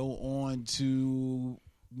would go on to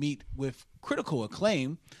meet with critical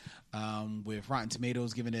acclaim, with Rotten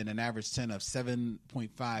Tomatoes giving it an average 10 of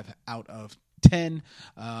 7.5 out of 10,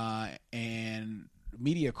 and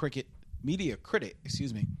Media Critic,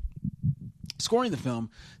 scoring the film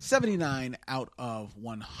 79 out of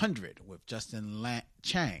 100, with Justin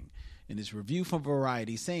Chang in his review from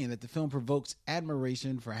Variety saying that the film provokes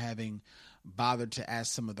admiration for having bothered to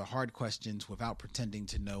ask some of the hard questions without pretending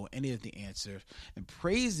to know any of the answers, and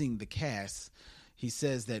praising the cast. He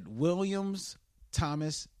says that Williams,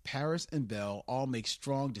 Thomas, Paris, and Bell all make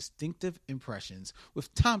strong, distinctive impressions,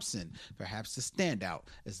 with Thompson perhaps the standout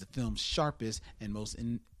as the film's sharpest and most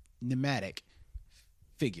enigmatic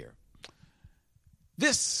figure.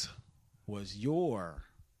 This was your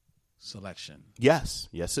selection. Yes,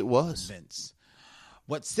 it was. Vince,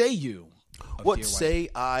 what say you? What say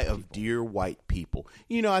I of Dear White People?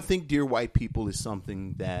 You know, I think Dear White People is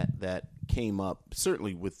something that came up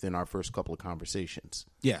certainly within our first couple of conversations.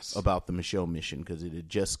 Yes, about the Michelle Mission, because it had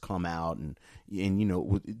just come out, and you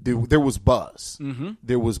know there was buzz. Mm-hmm.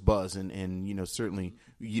 There was buzz, and you know, certainly,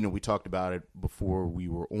 you know, we talked about it before we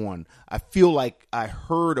were on. I feel like I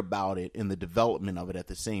heard about it in the development of it at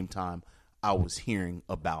the same time I was hearing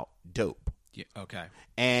about Dope. Yeah, okay.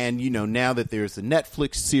 And you know, now that there's a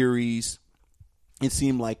Netflix series, it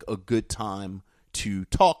seemed like a good time to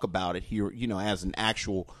talk about it here, you know, as an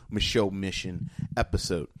actual Michelle Mission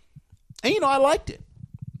episode. And you know, I liked it.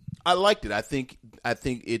 I think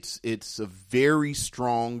it's a very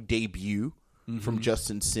strong debut from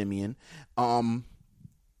Justin Simien. You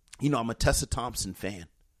know, I'm a Tessa Thompson fan.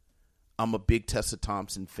 I'm a big Tessa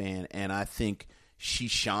Thompson fan, and I think she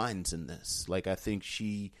shines in this. Like, I think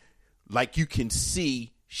she, like, you can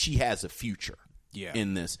see she has a future. Yeah.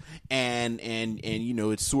 In this, and you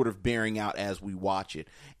know, it's sort of bearing out as we watch it,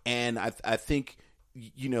 and I think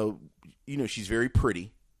you know she's very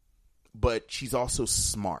pretty, but she's also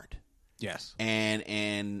smart. Yes,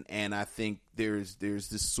 and I think there's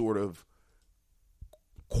this sort of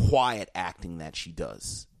quiet acting that she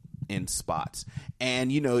does in spots,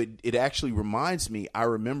 and you know, it actually reminds me. I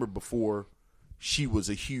remember before she was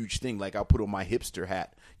a huge thing. Like, I'll put on my hipster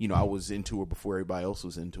hat. You know, I was into her before everybody else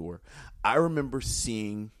was into her. I remember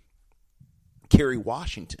seeing Kerry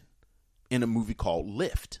Washington in a movie called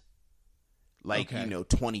Lift, like, you know,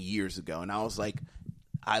 20 years ago. And I was like,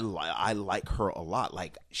 I like her a lot.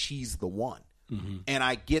 Like, she's the one. Mm-hmm. And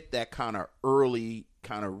I get that kind of early,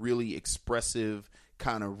 kind of really expressive,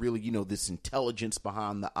 kind of really, you know, this intelligence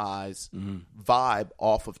behind the eyes vibe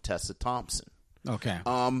off of Tessa Thompson. Okay.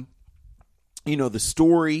 You know, the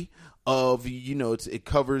story of, you know, it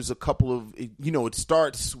covers a couple of, you know, it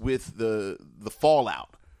starts with the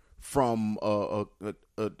fallout from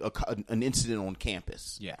an incident on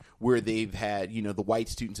campus. Yeah. Where they've had, you know, the white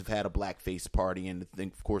students have had a blackface party, and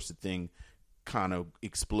of course the thing kind of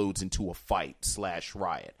explodes into a fight /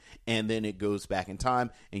 riot. And then it goes back in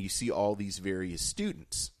time, and you see all these various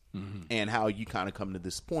students and how you kind of come to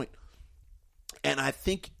this point. And I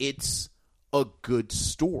think it's a good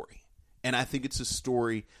story. And I think it's a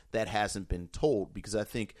story that hasn't been told, because I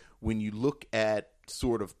think when you look at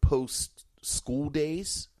sort of post-school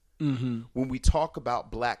days, when we talk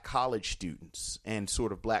about black college students and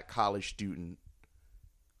sort of black college student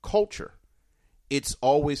culture, it's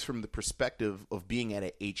always from the perspective of being at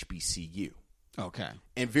a HBCU. Okay.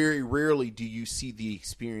 And very rarely do you see the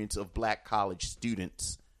experience of black college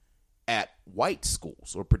students at white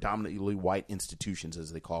schools, or predominantly white institutions,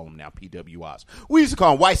 as they call them now, PWIs. We used to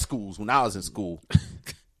call them white schools when I was in school.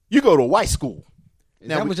 You go to a white school. Is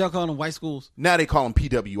that what y'all call them, white schools? Now they call them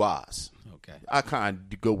PWIs. Okay. I kind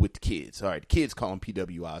of go with the kids. All right, the kids call them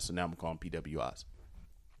PWIs, so now I'm calling them PWIs.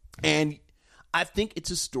 And I think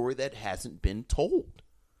it's a story that hasn't been told.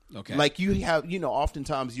 Okay. Like, you have, you know,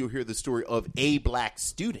 oftentimes you'll hear the story of a black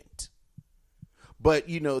student. But,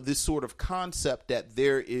 you know, this sort of concept that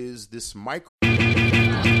there is this micro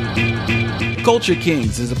Culture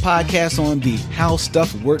Kings is a podcast on the How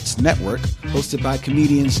Stuff Works network, hosted by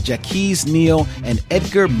comedians Jaquez Neal and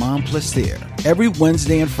Edgar Monplaisir. Every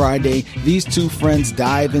Wednesday and Friday, these two friends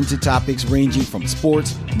dive into topics ranging from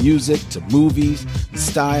sports, music, to movies,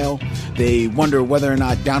 style. They wonder whether or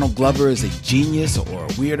not Donald Glover is a genius or a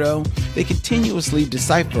weirdo. They continuously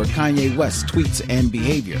decipher Kanye West's tweets and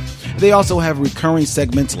behavior. They also have recurring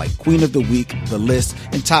segments like Queen of the Week, The List,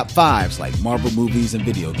 and Top Fives like Marvel movies and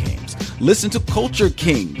video games. Listen to Culture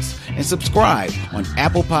Kings and subscribe on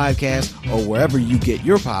Apple Podcasts or wherever you get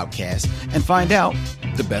your podcasts, and find out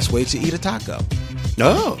the best way to eat a taco.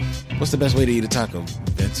 Oh. What's the best way to eat a taco,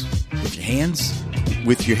 Vince? With your hands?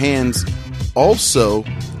 With your hands. Also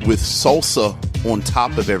with salsa on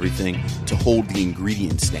top of everything to hold the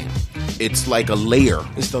ingredients down. It's like a layer.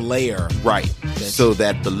 It's the layer. Right. So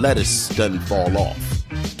that the lettuce doesn't fall off.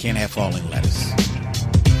 Can't have falling lettuce.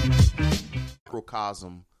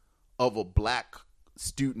 Microcosm of a black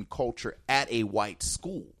student culture at a white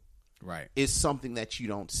school. Right. Is something that you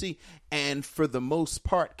don't see. And for the most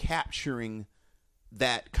part, capturing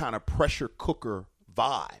that kind of pressure cooker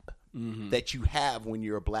vibe that you have when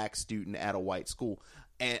you're a black student at a white school.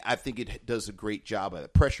 And I think it does a great job of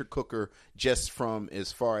it. Pressure cooker, just from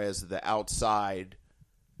as far as the outside,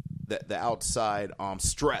 the outside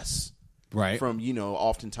stress. Right. From,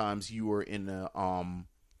 oftentimes you are in a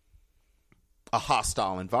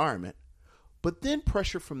hostile environment. But then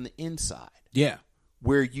pressure from the inside. Yeah.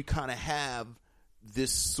 Where you kind of have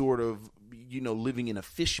this sort of, living in a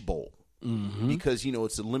fishbowl. Because,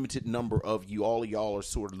 it's a limited number of you. All of y'all are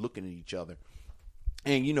sort of looking at each other.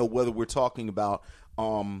 And, whether we're talking about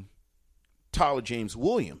Tyler James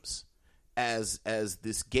Williams as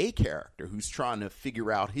this gay character who's trying to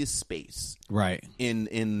figure out his space right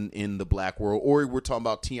in the black world, or we're talking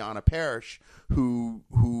about Tiana Parrish who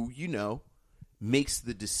makes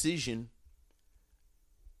the decision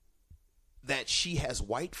that she has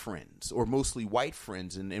white friends, or mostly white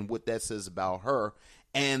friends, and what that says about her.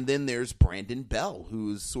 And then there's Brandon Bell,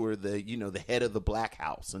 who is sort of the, the head of the Black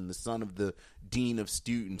House and the son of the dean of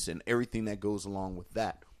students and everything that goes along with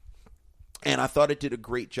that. And I thought it did a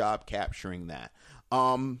great job capturing that.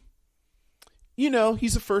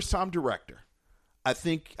 He's a first-time director. I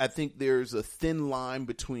think there's a thin line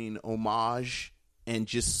between homage and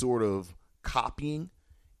just sort of copying.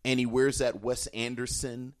 And he wears that Wes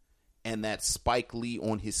Anderson and that Spike Lee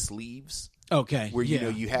on his sleeves. Okay. Where,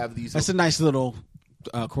 you have these. That's a nice little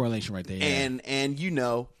correlation right there. Yeah. And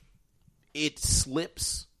it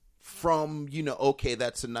slips from, okay,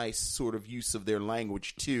 that's a nice sort of use of their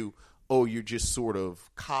language too. Oh, you're just sort of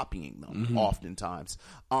copying them oftentimes.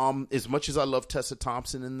 As much as I love Tessa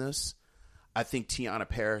Thompson in this, I think Tiana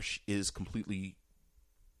Parrish is completely,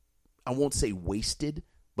 I won't say wasted,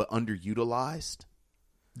 but underutilized.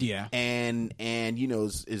 Yeah. And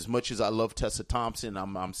as much as I love Tessa Thompson,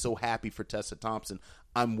 I'm so happy for Tessa Thompson.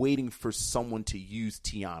 I'm waiting for someone to use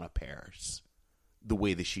Tiana Parrish the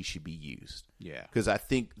way that she should be used. Yeah. Because I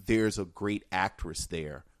think there's a great actress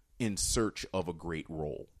there in search of a great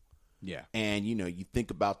role. Yeah. And, you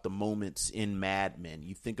think about the moments in Mad Men.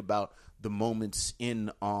 You think about the moments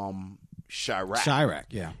in Chirac. Chirac,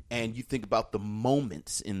 yeah. And you think about the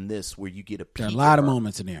moments in this where you get a peek. There are a lot of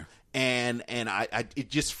moments in there. And I it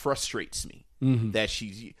just frustrates me that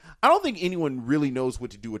she's. I don't think anyone really knows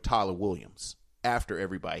what to do with Tyler Williams after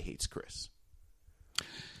Everybody Hates Chris.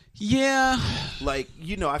 Yeah. Like,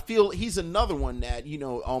 I feel he's another one that,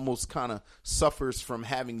 almost kind of suffers from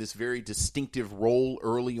having this very distinctive role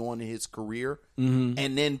early on in his career.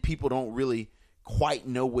 And then people don't really quite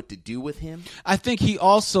know what to do with him. I think he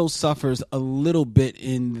also suffers a little bit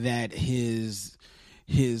in that his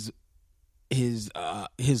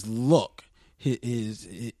look,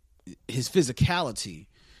 his physicality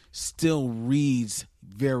still reads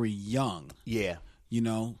very young. Yeah.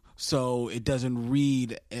 So it doesn't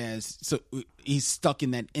read as, so he's stuck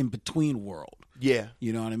in that in between world. Yeah.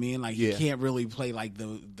 You know what I mean? Like he can't really play like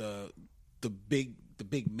the big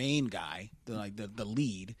main guy, the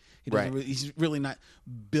lead. He doesn't really, he's really not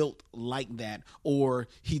built like that, or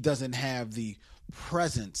he doesn't have the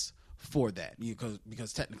presence for that,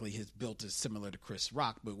 because technically his build is similar to Chris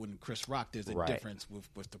Rock, but when Chris Rock, there's a difference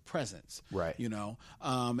with the presence, right?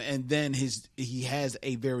 And then he has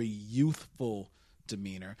a very youthful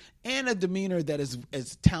demeanor, and a demeanor that is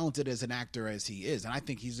as talented as an actor as he is, and I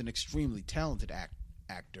think he's an extremely talented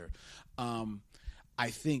actor. I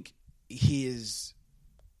think his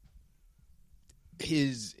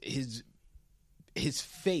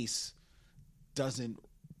face doesn't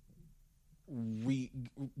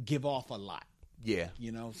give off a lot. Yeah.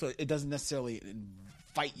 So it doesn't necessarily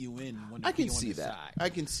fight you in when I can you're on see his that. side. I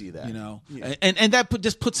can see that. You know, Yeah. and that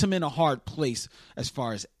just puts him in a hard place as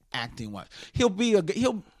far as acting wise. You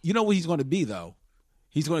know what he's going to be though.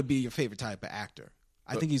 He's going to be your favorite type of actor.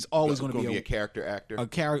 I think he's always going to be a character actor,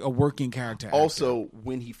 a working character actor. Also,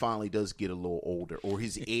 when he finally does get a little older, or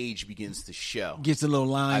his age begins to show, gets a little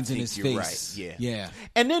lines in think his you're face. Right. Yeah.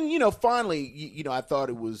 And then finally, I thought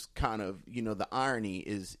it was kind of the irony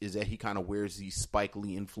is that he kind of wears these Spike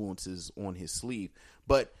Lee influences on his sleeve,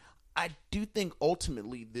 but I do think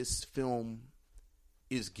ultimately this film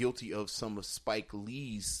is guilty of some of Spike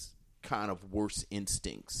Lee's kind of worst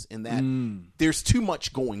instincts, in that there's too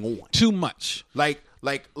much going on. Too much. Like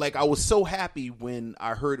I was so happy when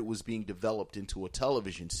I heard it was being developed into a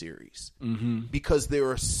television series, because there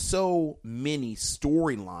are so many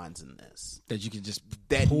storylines in this that you can just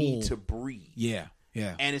that need to breathe. Yeah.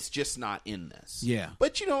 And it's just not in this. Yeah.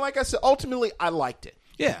 But like I said, ultimately I liked it.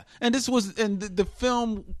 Yeah. And this was, and the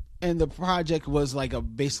film and the project was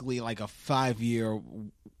basically like a 5-year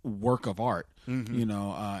work of art,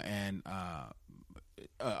 and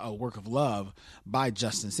a work of love by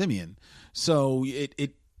Justin Simien. So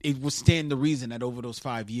it was stand the reason that over those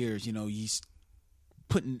 5 years, he's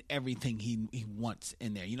putting everything he wants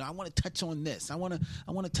in there. I want to touch on this. I want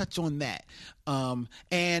to touch on that.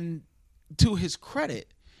 And to his credit,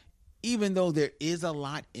 even though there is a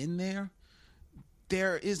lot in there,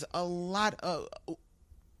 there is a lot of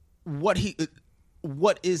what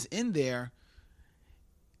is in there.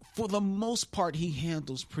 For the most part, he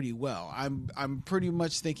handles pretty well. I'm pretty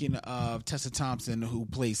much thinking of Tessa Thompson, who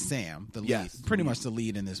plays Sam, the lead, pretty much the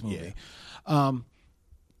lead in this movie. Yeah.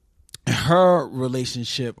 Her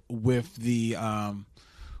relationship with the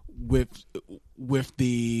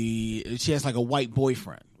she has like a white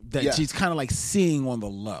boyfriend that she's kind of like seeing on the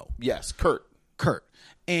low. Yes, Kurt.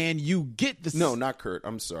 And you get this. No, not Kurt.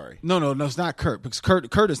 I'm sorry. No, it's not Kurt, because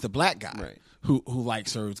Kurt is the black guy, right, who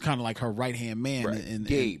likes her. It's kind of like her right hand man, right.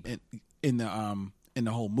 Gabe in the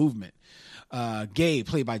whole movement. Gabe,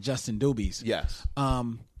 played by Justin Dobies. Yes.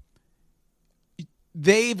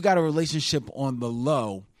 They've got a relationship on the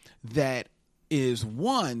low that is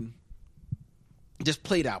just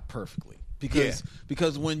played out perfectly, because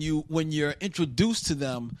when you're introduced to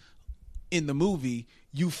them in the movie,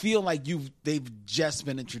 you feel like they've just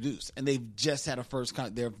been introduced and they've just had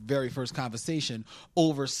their very first conversation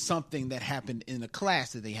over something that happened in a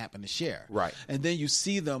class that they happen to share. Right. And then you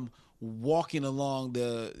see them walking along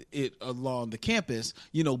the campus,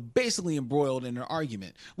 basically embroiled in an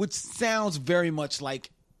argument, which sounds very much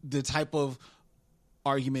like the type of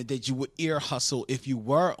argument that you would ear hustle if you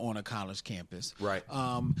were on a college campus. Right.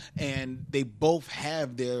 And they both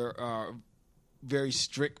have their very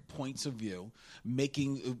strict points of view,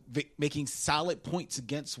 making solid points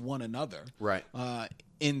against one another, right,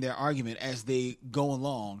 in their argument as they go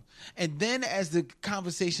along. And then as the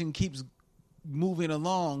conversation keeps moving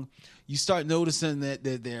along, you start noticing that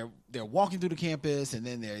they're walking through the campus, and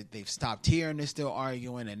then they've stopped here and they're still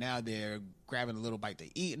arguing, and now they're grabbing a little bite to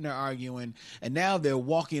eat and they're arguing, and now they're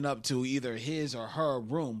walking up to either his or her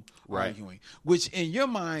room, right, arguing, which in your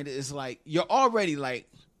mind is like, you're already like,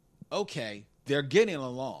 okay, they're getting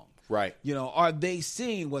along. Right. Are they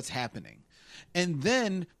seeing what's happening? And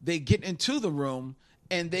then they get into the room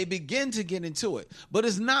and they begin to get into it. But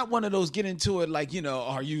it's not one of those get into it like,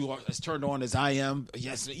 are you as turned on as I am?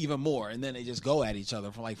 Yes, even more. And then they just go at each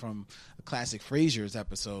other from a classic Frasier's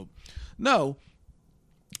episode. No,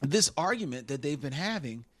 this argument that they've been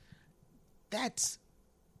having, that's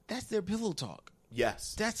their pillow talk.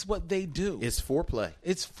 Yes. That's what they do. It's foreplay.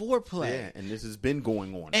 Yeah, and this has been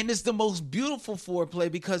going on. And it's the most beautiful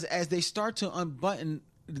foreplay, because as they start to unbutton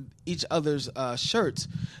each other's shirts,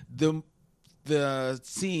 the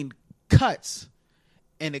scene cuts,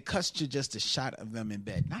 and it cuts to just a shot of them in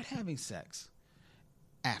bed, not having sex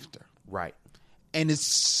after. Right. And it's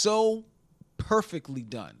so perfectly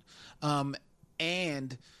done.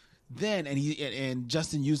 And then, and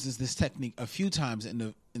Justin uses this technique a few times in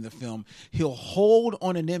the film. He'll hold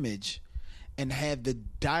on an image and have the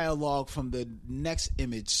dialogue from the next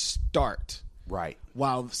image start, right,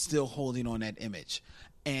 while still holding on that image.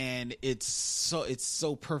 And it's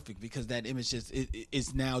so perfect, because that image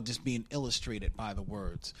is now just being illustrated by the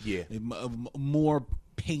words. Yeah, more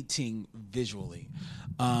painting visually.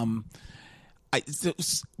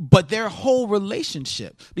 But their whole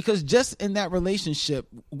relationship, because just in that relationship,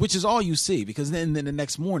 which is all you see, because then the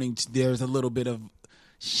next morning there's a little bit of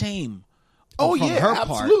shame. Oh from yeah, her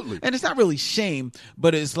absolutely. Part. And it's not really shame,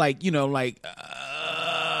 but it's like, I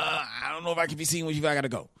don't know if I can be seen with you. I gotta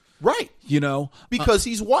go. Right. Because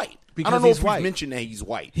he's white. Because I don't know he's if white. we mentioned that he's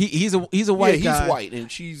white. He's a white guy. He's white, and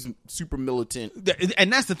she's super militant.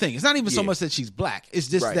 And that's the thing. It's not even so much that she's black. It's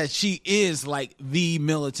just that she is like the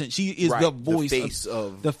militant. She is the voice,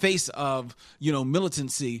 the face of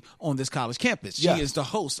militancy on this college campus. She is the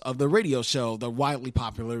host of the radio show, the wildly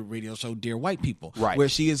popular radio show Dear White People, where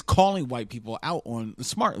she is calling white people out on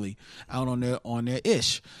their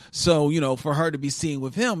ish. So for her to be seen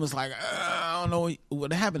with him, it's like I don't know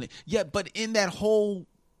what happened. Yeah, but in that whole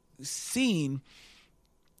scene,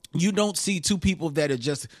 you don't see two people that are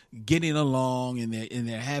just getting along and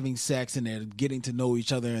they're having sex and they're getting to know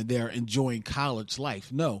each other and they're enjoying college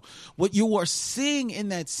life. No, what you are seeing in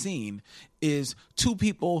that scene is two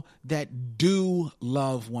people that do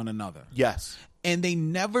love one another. Yes. And they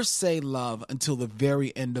never say love until the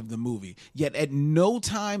very end of the movie. Yet at no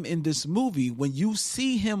time in this movie, when you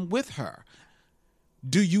see him with her,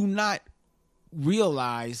 do you not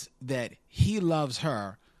realize that he loves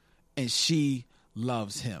her and she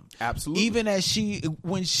loves him. Absolutely. Even as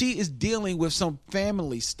when she is dealing with some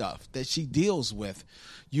family stuff that she deals with,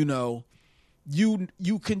 you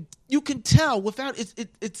can tell without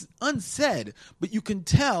it's unsaid, but you can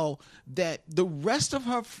tell that the rest of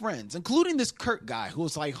her friends, including this Kurt guy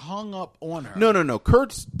who's like hung up on her. No.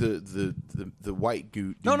 Kurt's the white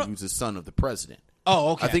dude who's the son of the president.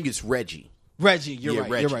 Oh, okay. I think it's Reggie. Reggie, you're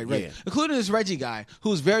right. Yeah. Including this Reggie guy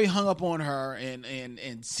who's very hung up on her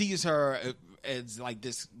and sees her as like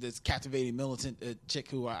this captivating militant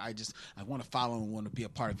chick who I want to follow and want to be a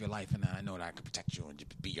part of your life, and I know that I can protect you and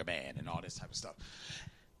be your man and all this type of stuff.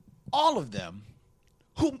 All of them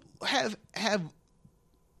who have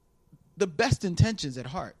the best intentions at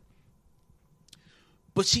heart,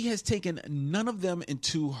 but she has taken none of them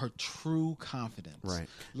into her true confidence. Right.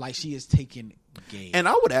 Like she has taken Gabe. And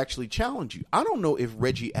I would actually challenge you. I don't know if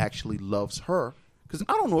Reggie actually loves her, because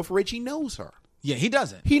I don't know if Reggie knows her. Yeah, he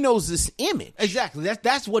doesn't. He knows this image. Exactly.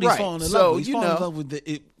 That's what he's falling in love with. He's falling in love with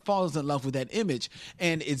it falls in love with that image.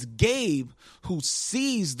 And it's Gabe who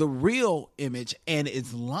sees the real image, and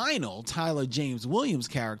it's Lionel, Tyler James Williams'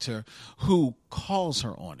 character, who calls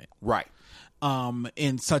her on it. Right.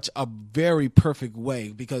 In such a very perfect way,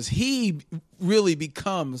 because he really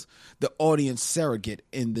becomes the audience surrogate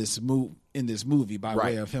in this movie by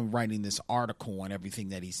way of him writing this article on everything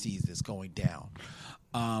that he sees that's going down.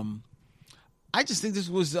 I just think this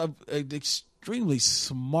was an extremely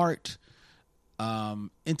smart,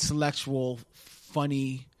 intellectual,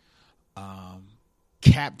 funny,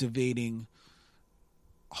 captivating,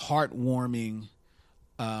 heartwarming,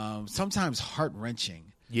 sometimes heart-wrenching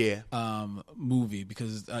movie,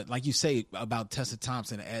 because like you say about Tessa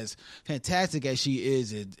Thompson, as fantastic as she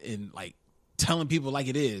is in like telling people like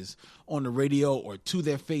it is on the radio or to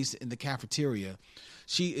their face in the cafeteria,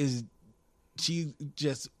 she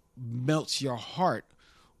just melts your heart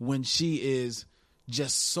when she is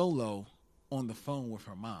just solo on the phone with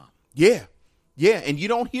her mom. Yeah, and you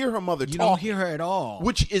don't hear her mother talk. You don't hear her at all.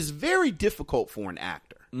 Which is very difficult for an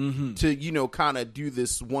actor to, kind of do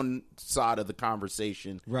this one side of the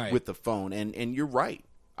conversation with the phone. And you're right.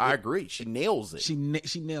 I agree. She nails it. She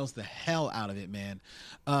nails the hell out of it, man.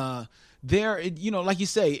 Like you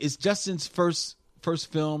say, it's Justin's first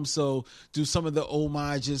film, so do some of the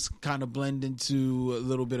homages kind of blend into a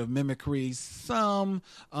little bit of mimicry, but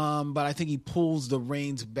I think he pulls the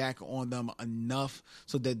reins back on them enough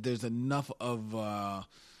so that there's enough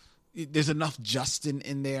Justin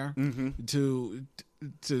in there to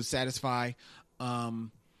satisfy.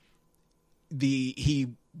 He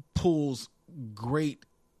pulls great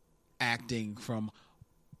acting from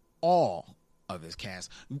all of his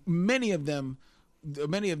cast. Many of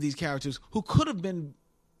these characters who could have been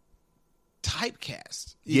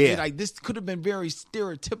typecast. Yeah. Like this could have been very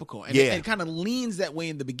stereotypical. And it kind of leans that way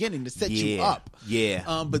in the beginning to set you up.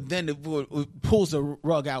 Yeah. But then it pulls the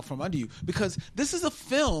rug out from under you. Because this is a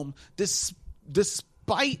film,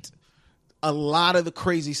 despite a lot of the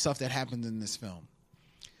crazy stuff that happens in this film,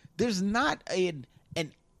 there's not an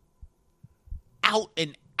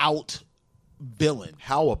out villain.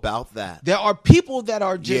 How about that? There are people that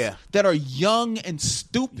are just that are young and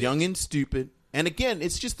stupid. And again,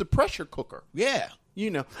 it's just the pressure cooker. Yeah.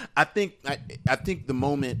 I think the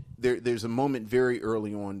moment there's a moment very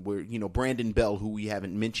early on where Brandon Bell, who we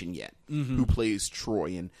haven't mentioned yet, who plays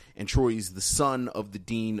Troy, and Troy is the son of the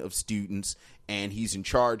dean of students, and he's in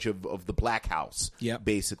charge of the Black House,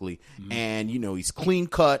 basically. And he's clean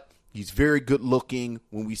cut. He's very good looking.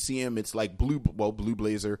 When we see him, it's like blue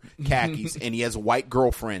blazer, khakis, and he has a white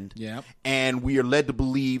girlfriend. Yeah. And we are led to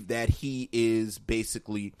believe that he is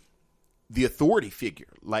basically the authority figure.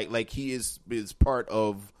 Like he is part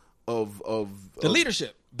of the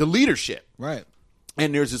leadership. The leadership. Right.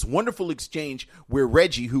 And there's this wonderful exchange where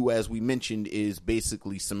Reggie, who, as we mentioned, is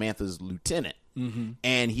basically Samantha's lieutenant,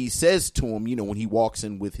 and he says to him, you know, when he walks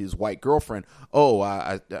in with his white girlfriend, "Oh,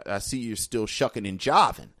 I see you're still shucking and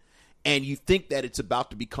jiving," and you think that it's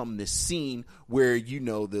about to become this scene where, you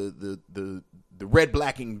know, the red,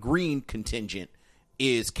 black, and green contingent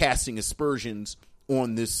is casting aspersions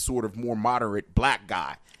on this sort of more moderate black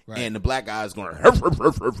guy, and the black guy is going,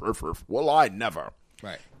 "Well, I never."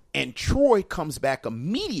 Right. And Troy comes back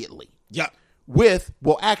immediately. Yeah. With,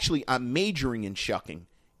 "Well, actually, I'm majoring in shucking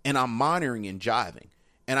and I'm minoring in jiving.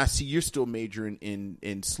 And I see you're still majoring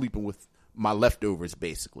in sleeping with my leftovers,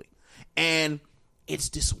 basically." And it's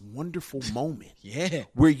this wonderful moment. Yeah.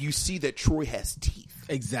 Where you see that Troy has teeth.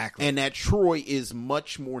 Exactly. And that Troy is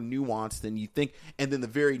much more nuanced than you think. And then the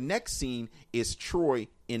very next scene is Troy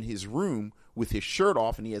in his room with his shirt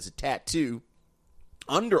off, and he has a tattoo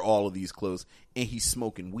under all of these clothes, and he's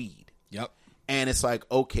smoking weed. Yep. And it's like,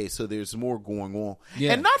 okay, so there's more going on.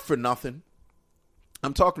 Yeah. And not for nothing,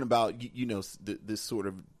 I'm talking about, you know, this sort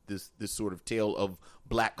of tale of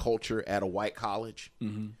black culture at a white college.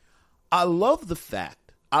 I love the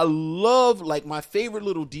fact, like, my favorite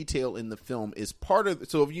little detail in the film is part of,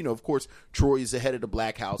 so, you know, of course, Troy is the head of the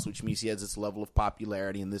Black House, which means he has this level of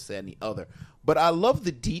popularity and this, that, and the other. But I love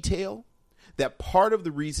the detail that part of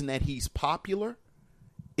the reason that he's popular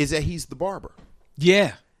is that he's the barber.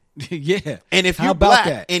 Yeah. Yeah. And if you're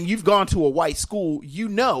black and you've gone to a white school, you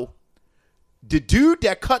know the dude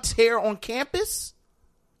that cuts hair on campus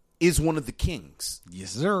is one of the kings.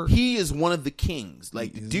 Yes, sir. He is one of the kings.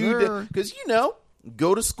 Like the dude, because, you know,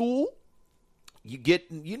 go to school, you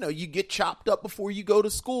get chopped up before you go to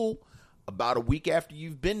school. About a week after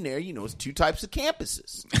you've been there, you know, it's two types of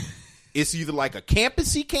campuses. It's either like a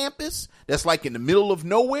campus that's like in the middle of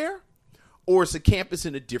nowhere, or it's a campus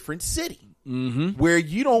in a different city where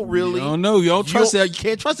you don't really, you don't trust that. You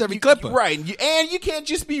can't trust every clipper, right? And you can't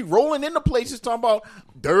just be rolling into places talking about,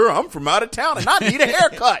 I'm from out of town and I need a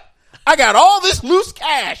haircut. I got all this loose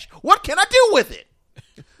cash. What can I do with it?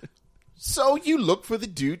 So you look for the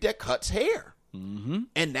dude that cuts hair, and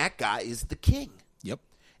that guy is the king. Yep.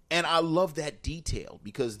 And I love that detail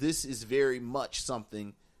because this is very much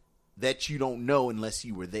something that you don't know unless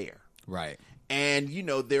you were there. Right. And, you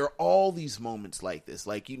know, there are all these moments like this,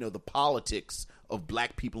 like, you know, the politics of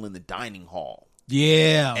black people in the dining hall.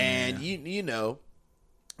 Yeah. And, you know,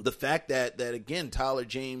 the fact that again, Tyler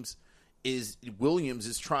James Williams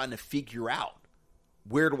is trying to figure out,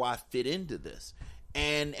 where do I fit into this?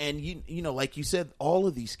 And you know, like you said, all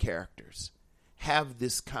of these characters have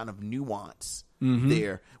this kind of nuance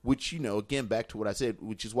there, which, you know, again, back to what I said,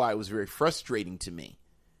 which is why it was very frustrating to me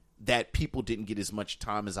that people didn't get as much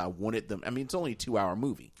time as I wanted them. I mean, it's only a 2-hour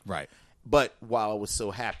movie. Right. But while I was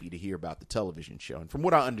so happy to hear about the television show, and from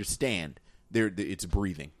what I understand, it's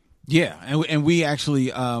breathing. Yeah, and we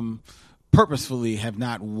actually purposefully have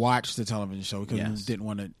not watched the television show because we didn't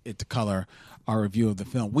want it to color our review of the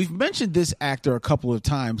film. We've mentioned this actor a couple of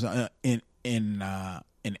times in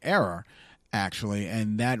Error, actually,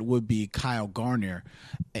 and that would be Kyle Garner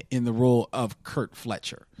in the role of Kurt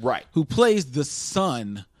Fletcher, right, who plays the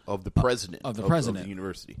son of the president of the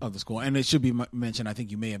university of the school. And it should be mentioned, I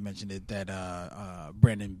think you may have mentioned it, that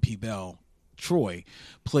Brandon P. Bell, Troy,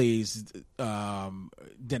 plays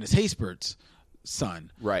Dennis Haysbert's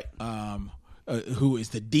son, right, who is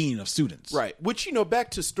the dean of students, right. Which, you know,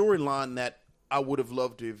 back to storyline that I would have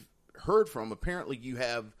loved to have heard from. Apparently, you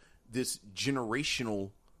have this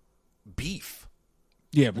generational beef.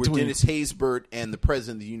 Yeah, where Dennis Haysbert and the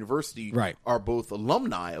president of the university right. are both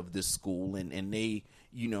alumni of this school, and they,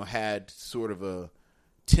 you know, had sort of a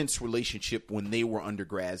tense relationship when they were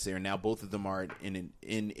undergrads there. Now both of them are in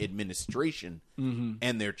administration,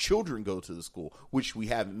 and their children go to the school, which we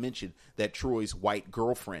haven't mentioned, that Troy's white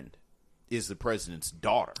girlfriend is the president's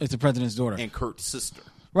daughter. It's the president's daughter. And Kurt's sister.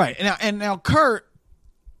 Right. And now Kurt,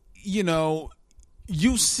 you know,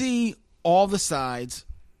 you see all the sides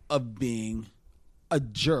of being a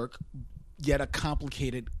jerk, yet a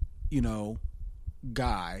complicated, you know,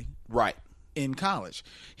 guy. Right. In college.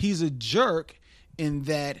 He's a jerk in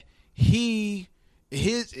that his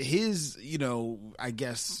you know, I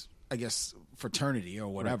guess fraternity or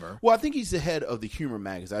whatever. Right. Well, I think he's the head of the humor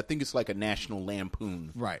magazine. I think it's like a National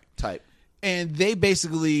Lampoon type. And they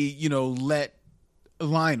basically, you know, let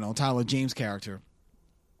Lionel, Tyler James' character,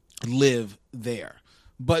 live there.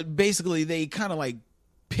 But basically they kind of like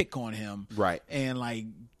pick on him. Right. And like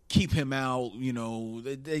keep him out. You know,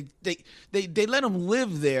 they let him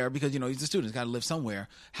live there because, you know, he's a student. He's got to live somewhere.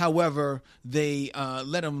 However, they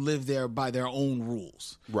let him live there by their own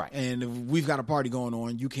rules. Right. And if we've got a party going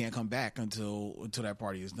on, you can't come back until that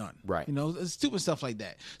party is done. Right. You know, stupid stuff like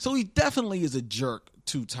that. So he definitely is a jerk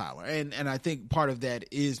to Tyler, and I think part of that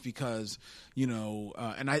is because, you know,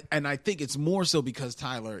 and I think it's more so because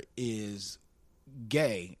Tyler is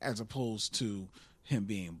gay as opposed to him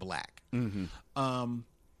being black. Mm-hmm.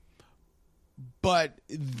 But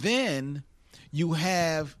then you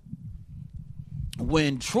have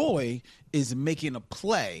when Troy is making a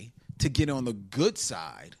play to get on the good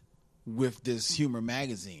side with this humor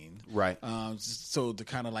magazine, right? So to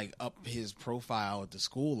kind of like up his profile at the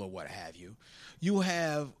school or what have you, you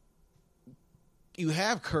have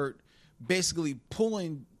Kurt basically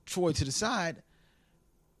pulling Troy to the side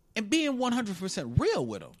and being 100% real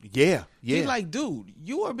with him. Yeah. He's like, dude,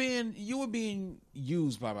 you were being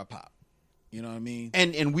used by my pop. You know what I mean?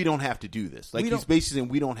 And we don't have to do this. Like, he's basically saying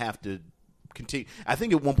we don't have to continue. I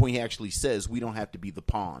think at one point he actually says we don't have to be the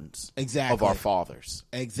pawns of our fathers.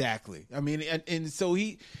 Exactly. I mean, and so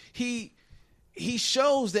he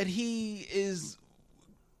shows that he is,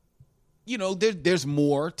 you know, there's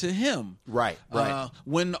more to him. Right.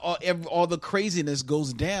 When all the craziness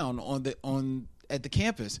goes down at the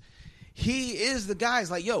campus, he is the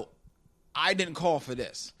guy's like, yo, I didn't call for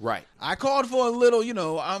this. Right. I called for a little,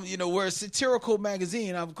 we're a satirical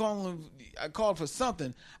magazine. I called for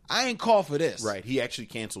something. I ain't called for this. Right. He actually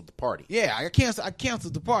canceled the party. Yeah, I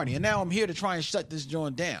canceled the party, and now I'm here to try and shut this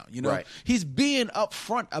joint down. You know, right. He's being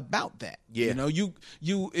upfront about that. Yeah. You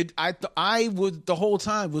know, I would the whole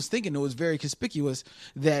time was thinking it was very conspicuous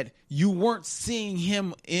that you weren't seeing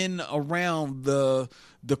him in around the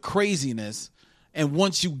craziness. And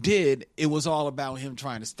once you did, it was all about him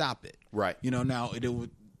trying to stop it. Right. You know, now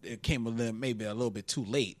it came maybe a little bit too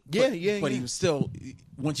late. But he was still,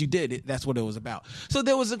 once you did it, that's what it was about. So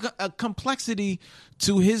there was a complexity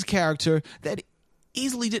to his character that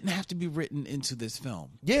easily didn't have to be written into this film.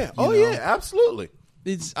 Yeah. Yeah, absolutely.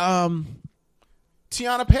 It's Teyonah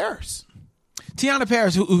Parris. Teyonah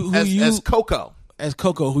Parris, who as Coco. As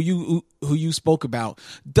Coco, who you spoke about,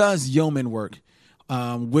 does yeoman work.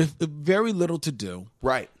 With very little to do,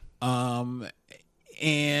 right? And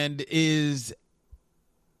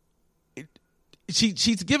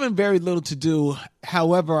she's given very little to do.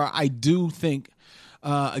 However, I do think,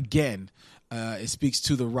 again, it speaks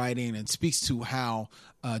to the writing and speaks to how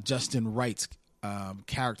Justin writes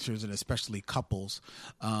characters and especially couples.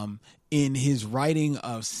 In his writing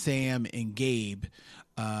of Sam and Gabe,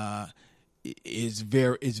 is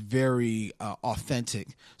very authentic.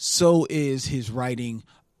 So is his writing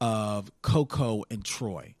of Coco and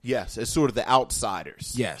Troy. Yes, as sort of the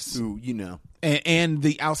outsiders. Yes, who, you know, and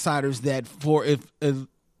the outsiders that for a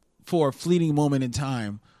fleeting moment in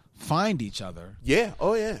time find each other. Yeah.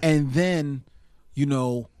 Oh yeah. And then, you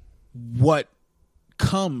know, what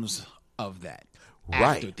comes of that.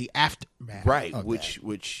 Right. The aftermath. Right. Which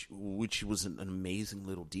was an amazing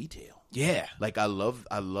little detail. Yeah. Like I love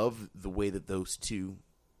the way that those two,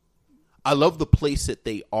 I love the place that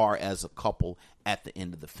they are as a couple at the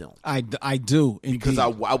end of the film. I do. Indeed. Because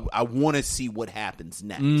I want to see what happens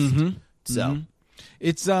next. Mm-hmm. So mm-hmm.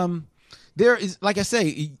 It's there is, like I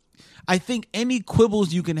say, I think any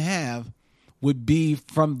quibbles you can have would be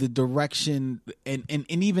from the direction and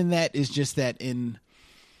even that is just that in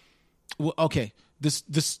okay.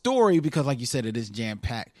 The story, because like you said, it is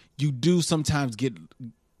jam-packed. You do sometimes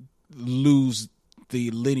lose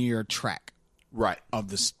the linear track, right, of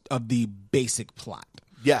the basic plot.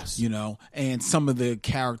 Yes, you know, and some of the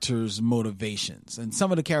characters' motivations,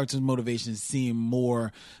 seem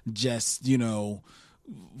more just, you know,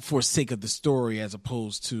 for sake of the story as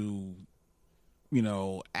opposed to, you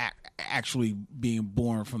know, actually being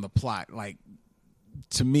born from the plot. Like,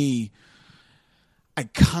 to me, I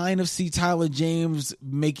kind of see Tyler James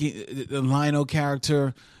making the Lionel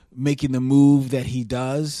character making the move that he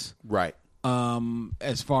does. Right.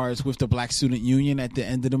 As far as with the Black Student Union at the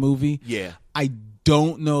end of the movie. Yeah. I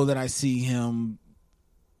don't know that I see him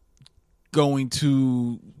going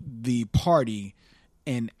to the party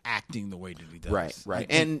and acting the way that he does. Right.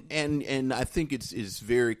 And I think it's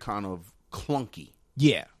very kind of clunky.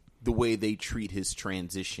 Yeah. The way they treat his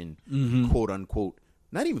transition, mm-hmm. quote unquote,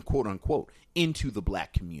 not even quote unquote, into the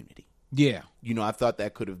black community. Yeah. You know, I thought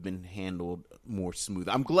that could have been handled more smooth.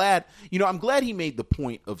 I'm glad he made the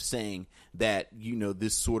point of saying that, you know,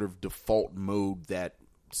 this sort of default mode that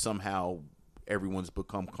somehow everyone's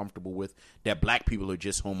become comfortable with, that black people are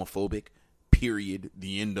just homophobic, period.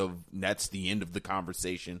 That's the end of the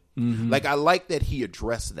conversation. Mm-hmm. Like, I like that he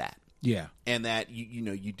addressed that. Yeah. And that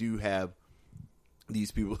you do have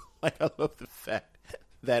these people. Like, I love the fact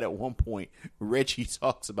that at one point Reggie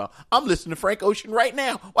talks about, I'm listening to Frank Ocean right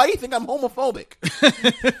now. Why do you think I'm homophobic?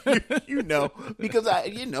 Because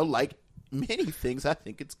like many things, I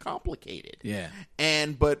think it's complicated. Yeah.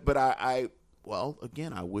 And but I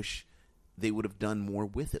again, I wish they would have done more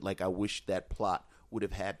with it. Like, I wish that plot would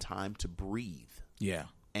have had time to breathe. Yeah.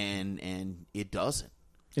 And it doesn't.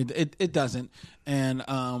 It doesn't. And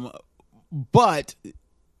but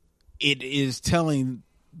it is telling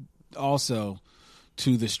also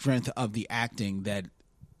to the strength of the acting that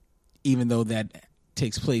even though that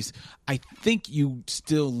takes place, I think you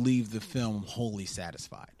still leave the film wholly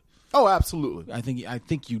satisfied. Oh, absolutely. I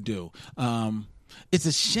think you do. It's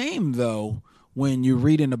a shame though when you're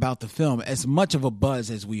reading about the film, as much of a buzz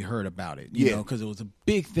as we heard about it, you know, because it was a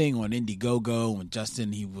big thing on Indiegogo when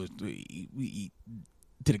Justin he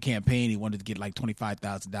did a campaign. He wanted to get like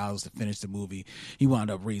 $25,000 to finish the movie. He wound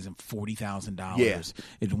up raising $40,000. Yeah.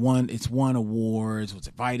 It's won awards. Was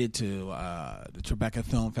invited to the Tribeca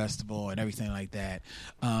Film Festival and everything like that.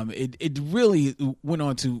 It really went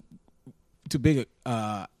on to big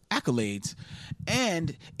accolades,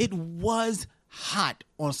 and it was hot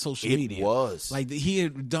on social media. It was like he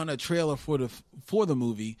had done a trailer for the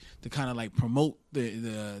movie to kind of like promote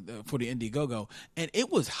the for the Indiegogo, and it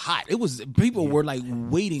was hot. It was people were like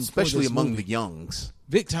waiting, especially for this among movie. the youngs,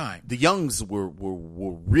 big time. The youngs were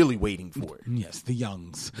really waiting for it. Yes, the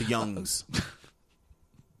youngs.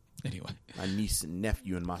 Anyway, my niece and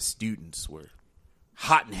nephew and my students were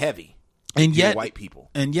hot and heavy. And yet, white people.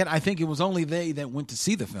 And yet, I think it was only they that went to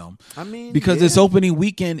see the film. I mean, because this opening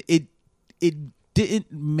weekend, it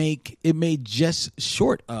made just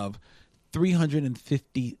short of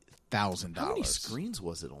 $350,000. How many screens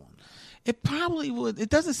was it on? It probably was. It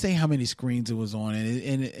doesn't say how many screens it was on,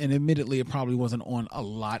 and admittedly, it probably wasn't on a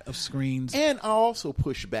lot of screens. And I'll also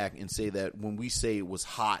push back and say that when we say it was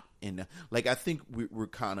hot, and like I think we're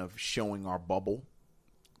kind of showing our bubble.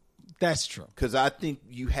 That's true. Because I think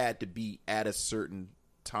you had to be at a certain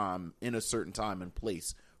time, in a certain time and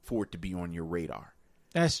place for it to be on your radar.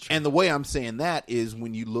 That's true. And the way I'm saying that is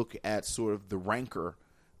when you look at sort of the ranker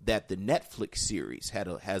that the Netflix series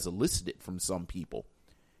has elicited from some people,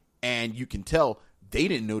 and you can tell they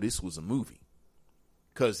didn't know this was a movie.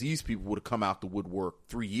 Because these people would have come out the woodwork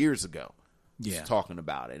 3 years ago talking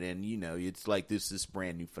about it. And, it's like this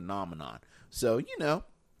brand new phenomenon. So,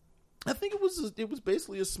 I think it was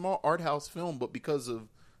basically a small art house film, but because of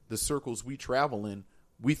the circles we travel in,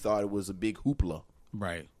 we thought it was a big hoopla.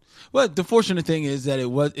 Right. Well, the fortunate thing is that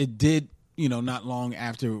it did, not long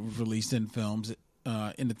after it was released in films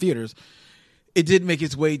in the theaters, it did make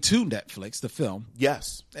its way to Netflix, the film.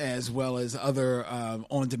 Yes. As well as other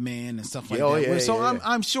on demand and stuff like that. So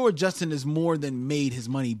I'm sure Justin has more than made his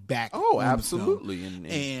money back. Oh, absolutely.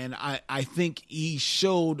 And I think he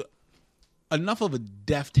showed enough of a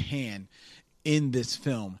deft hand in this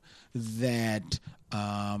film that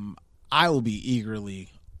I will be eagerly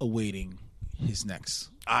awaiting his next.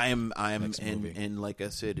 I am, movie. And like I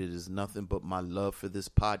said, it is nothing but my love for this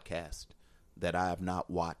podcast that I have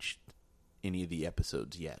not watched any of the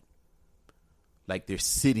episodes yet. Like they're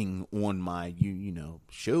sitting on my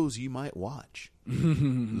shows you might watch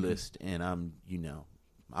list, and I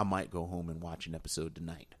might go home and watch an episode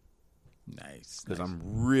tonight. Nice, because I'm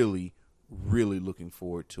really looking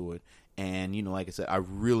forward to it. And, like I said, I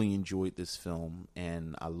really enjoyed this film,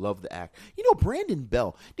 and I love the act. Brandon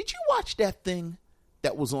Bell, did you watch that thing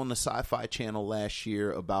that was on the Sci-Fi Channel last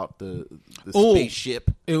year about the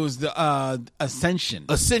spaceship? It was the Ascension.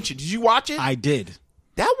 Ascension. Did you watch it? I did.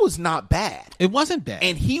 That was not bad. It wasn't bad.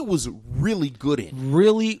 And he was really good in it.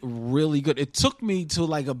 Really, really good. It took me to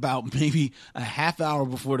like about maybe a half hour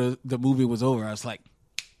before the movie was over. I was like,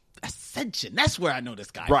 Ascension. That's where I know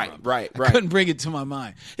this guy from. Right. I couldn't bring it to my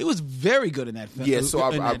mind. It was very good in that film. Yeah, so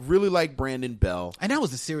I really like Brandon Bell. And that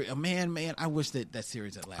was a series. Man, I wish that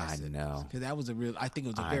series had lasted. I know. Because that was I think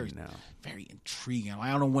it was a very intriguing.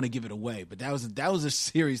 I don't want to give it away, but that was a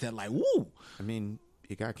series that woo. I mean,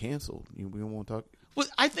 it got canceled. We don't want to talk. Well,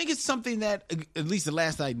 I think it's something that, at least the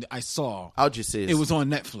last I saw, I'll just say it was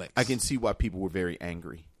on Netflix. I can see why people were very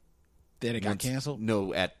angry. That it got canceled?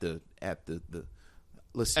 No, at the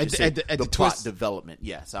let's just say the plot twist development.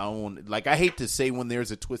 Yes, I don't want, I hate to say when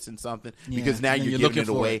there's a twist in something because now you're giving it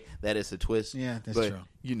away that it's a twist. Yeah, that's but, true.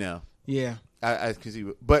 Yeah, I can see,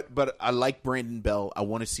 but I like Brandon Bell. I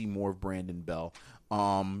want to see more of Brandon Bell.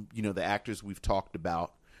 The actors we've talked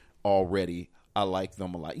about already, I like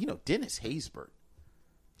them a lot. Dennis Haysbert.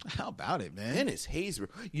 How about it, man? Dennis Haysbert.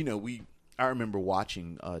 I remember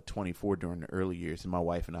watching 24 during the early years, and my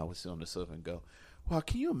wife and I would sit on the sofa and go, Well,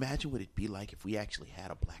 can you imagine what it'd be like if we actually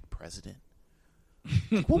had a black president?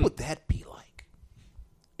 Like, what would that be like?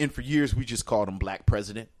 And for years, we just called him black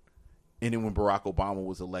president. And then when Barack Obama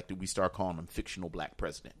was elected, we started calling him fictional black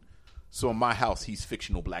president. So in my house, he's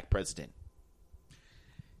fictional black president.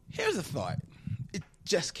 Here's a thought. It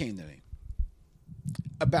just came to me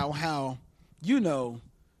about how, you know,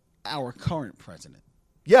 our current president.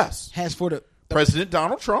 Yes. Has for the President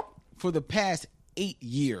Donald Trump. For the past 8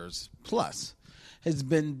 years plus has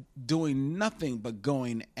been doing nothing but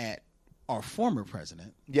going at our former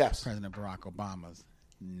president. Yes. President Barack Obama's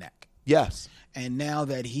neck. Yes. And now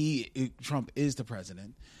that Trump is the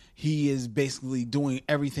president, he is basically doing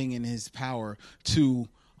everything in his power to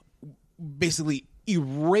basically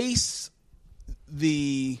erase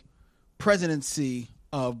the presidency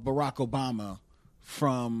of Barack Obama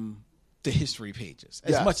from the history pages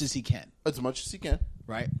as much as he can. As much as he can.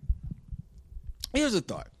 Right? Here's a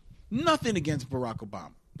thought. Nothing against Barack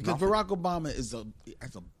Obama. Because Barack Obama is a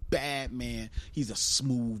bad man. He's a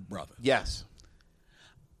smooth brother. Yes.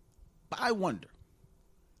 But I wonder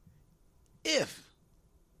if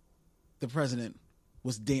the president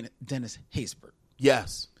was Dennis Haysbert.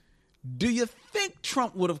 Yes. Do you think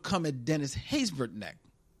Trump would have come at Dennis Haysbert's neck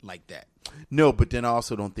like that? No, but then I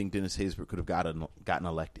also don't think Dennis Haysbert could have gotten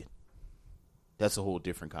elected. That's a whole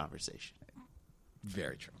different conversation.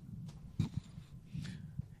 Very true.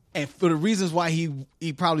 And for the reasons why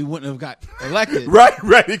he probably wouldn't have got elected.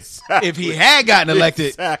 right, exactly. If he had gotten elected,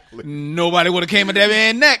 exactly. Nobody would have came at that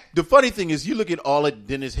man's neck. The funny thing is, you look at all of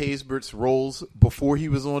Dennis Haysbert's roles before he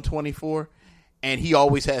was on 24, and he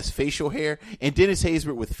always has facial hair. And Dennis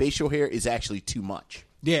Haysbert with facial hair is actually too much.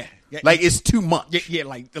 Yeah. Like, it's too much. Yeah,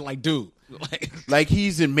 like dude. Like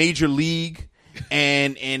he's in Major League.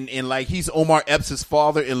 And like he's Omar Epps'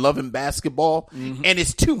 father in Love and Basketball, and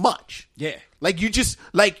it's too much. Yeah, like you just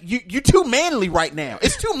like you're too manly right now.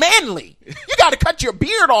 It's too manly. You got to cut your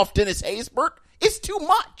beard off, Dennis Haysbert. It's too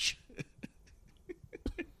much.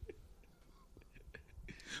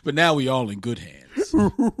 But now we all in good hands,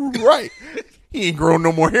 right? He ain't grown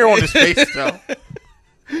no more hair on his face, though.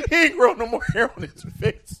 He ain't grown no more hair on his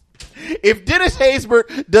face. If Dennis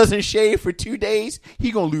Haysbert doesn't shave for 2 days, he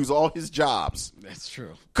gonna lose all his jobs. That's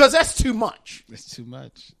true. Cause that's too much. That's too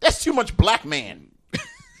much. That's too much black man.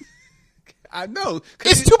 I know.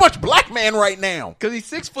 It's too much black man right now. Cause he's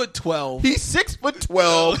 6'12". He's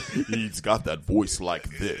 6'12". He's got that voice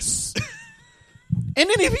like this. And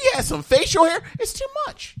then if he has some facial hair, it's too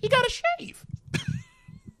much. He gotta shave.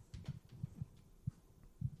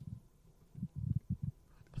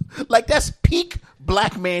 Like that's peak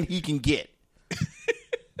black man he can get.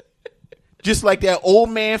 Just like that old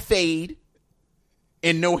man fade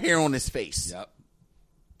and no hair on his face. Yep.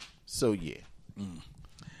 So yeah.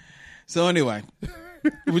 So anyway,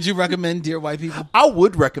 would you recommend Dear White People? I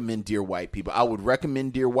would recommend Dear White People. I would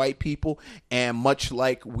recommend Dear White People, and much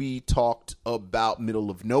like we talked about Middle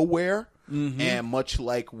of Nowhere, and much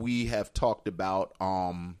like we have talked about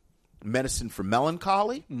Medicine for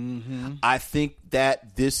Melancholy, I think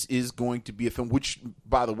that this is going to be a film, which,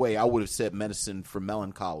 by the way, I would have said Medicine for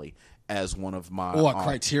Melancholy as one of my... a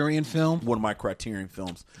Criterion film? One of my Criterion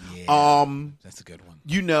films. Yeah, that's a good one.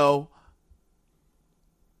 You know,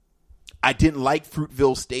 I didn't like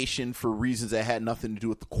Fruitville Station for reasons that had nothing to do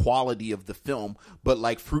with the quality of the film, but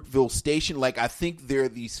like Fruitville Station, like I think there are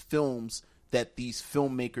these films that these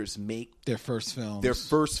filmmakers make their first films.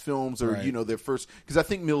 Or right. You know, their first, because I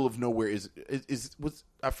think Middle of Nowhere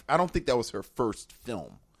I don't think that was her first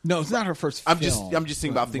film. No, it's not her first film. I'm just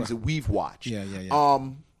thinking about things that we've watched. Yeah.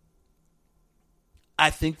 I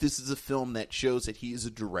think this is a film that shows that he is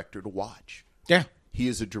a director to watch. Yeah. He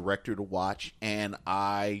is a director to watch, and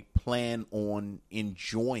I plan on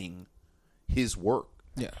enjoying his work.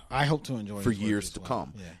 Yeah, I hope to enjoy for years to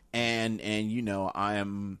come. Yeah. And you know, I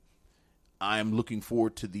am looking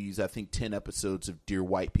forward to these, I think, 10 episodes of Dear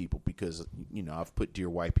White People, because, you know, I've put Dear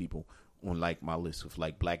White People on like my list with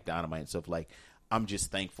like Black Dynamite and stuff. Like, I'm just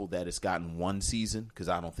thankful that it's gotten 1 season, because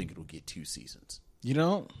I don't think it'll get 2 seasons. You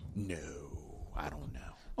don't? No, I don't know.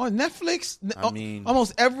 On Netflix, I mean,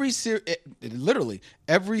 almost every series, literally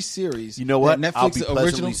every series. You know what? Netflix I'll be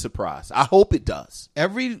pleasantly surprised. I hope it does.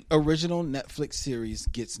 Every original Netflix series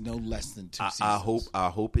gets no less than 2 seasons. I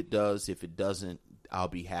hope it does. If it doesn't, I'll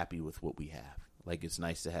be happy with what we have. Like, it's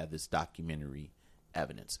nice to have this documentary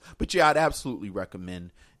evidence. But yeah, I'd absolutely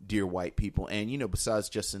recommend Dear White People. And, you know, besides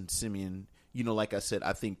Justin Simeon, you know, like I said,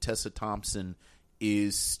 I think Tessa Thompson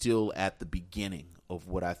is still at the beginning of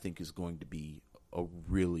what I think is going to be a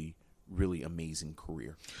really, really amazing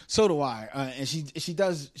career. So do I. And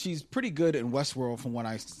she's pretty good in Westworld from what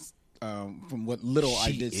from what little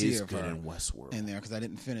I did see of her in Westworld in there, because I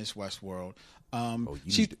didn't finish Westworld.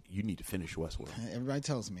 You need to finish Westworld. Everybody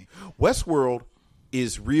tells me Westworld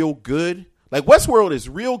is real good. Like, Westworld is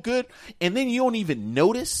real good, and then you don't even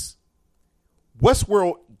notice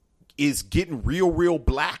Westworld is getting real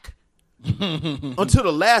black until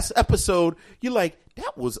the last episode. You're like,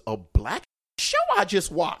 that was a black show I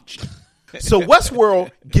just watched. So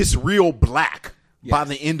Westworld gets real black by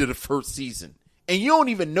the end of the first season, and you don't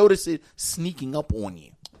even notice it sneaking up on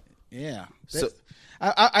you. Yeah. So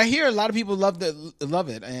I hear a lot of people love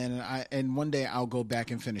it, and one day I'll go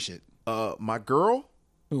back and finish it. My girl,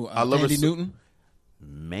 I love Andy Newton.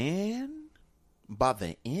 Man, by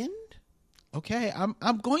the end, okay,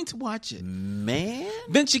 I'm going to watch it. Man,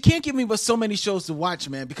 Vince, you can't give me but so many shows to watch,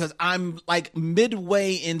 man, because I'm like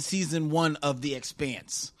midway in season 1 of The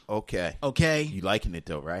Expanse. Okay, you liking it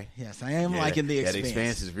though, right? Yes, I am liking The Expanse. The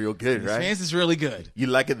Expanse is real good, right? The Expanse is really good. You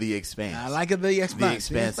liking The Expanse? I like The Expanse.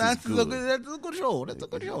 The Expanse is good. That's a good show. That's a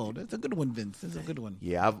good show. That's a good one, Vince. That's a good one.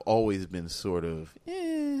 Yeah, I've always been sort of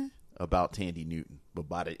about Tandy Newton, but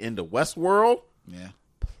by the end of Westworld,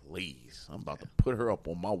 please, I'm about to put her up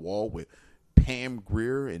on my wall with Pam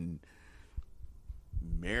Grier and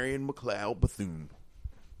Marion McLeod Bethune.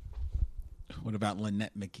 What about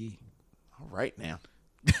Lynette McKee? All right now.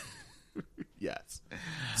 Yes.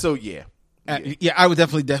 So yeah, I would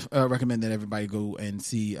definitely recommend that everybody go and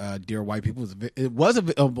see Dear White People. It was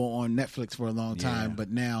available on Netflix for a long time,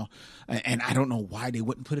 but now, and I don't know why they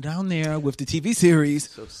wouldn't put it on there with the TV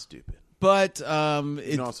series. So stupid. But you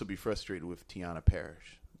can also be frustrated with Tiana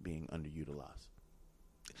Parrish being underutilized.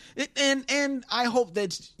 And I hope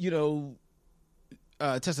that,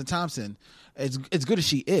 Tessa Thompson, as good as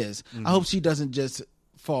she is, I hope she doesn't just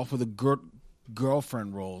fall for the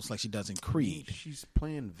girlfriend roles like she does in Creed. She's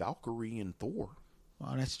playing Valkyrie in Thor.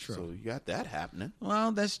 Well, that's true. So you got that happening.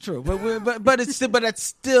 Well, that's true. But it's still, but that's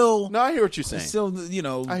still. No, I hear what you're saying. Still,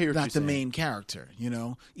 I hear what not the main character.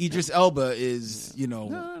 Idris Elba is,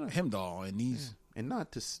 Heimdall, and he's and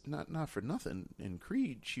not for nothing. In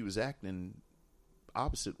Creed, she was acting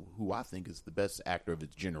opposite who I think is the best actor of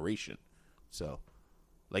its generation. So,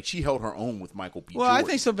 like, she held her own with Michael B. Jordan. I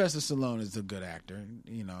think Sylvester Stallone is a good actor.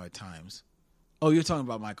 At times. Oh, you're talking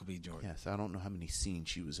about Michael B. Jordan. Yes, I don't know how many scenes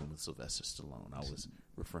she was in with Sylvester Stallone. I was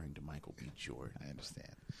referring to Michael B. Jordan. I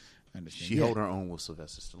understand. She held her own with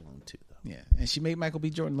Sylvester Stallone too, though. Yeah, and she made Michael B.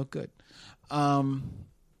 Jordan look good.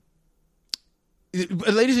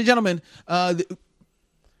 Ladies and gentlemen,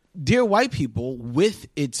 Dear White People, with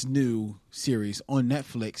its new series on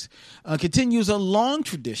Netflix, continues a long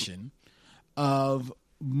tradition of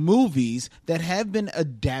movies that have been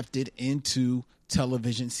adapted into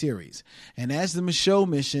television series. And as the Micheaux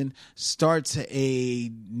Mission starts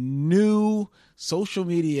a new social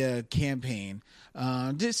media campaign,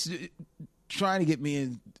 just trying to get me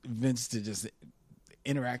and Vince to just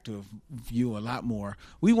interact with you a lot more,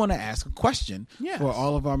 we want to ask a question for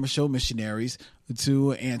all of our Micheaux missionaries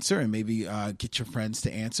to answer, and maybe get your friends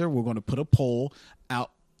to answer. We're going to put a poll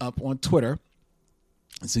up on Twitter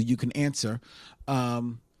so you can answer.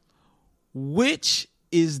 Which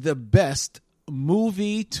is the best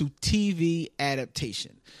movie to TV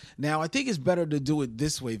adaptation? Now, I think it's better to do it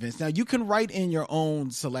this way, Vince. Now, you can write in your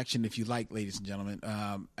own selection if you like, ladies and gentlemen,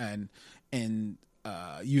 and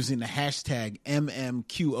using the hashtag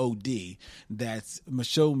MMQOD. That's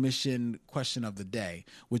Micheaux Mission Question of the Day,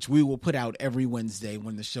 which we will put out every Wednesday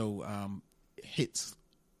when the show hits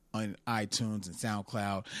on iTunes and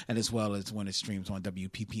SoundCloud, and as well as when it streams on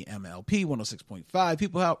WPPMLP 106.5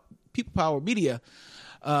 People Power Media,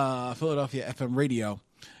 Philadelphia FM radio,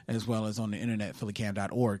 as well as on the internet,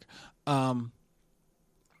 phillycam.org.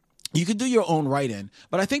 You can do your own write-in,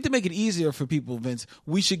 but I think to make it easier for people, Vince,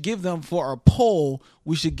 we should give them, for our poll,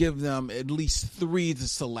 we should give them at least 3 to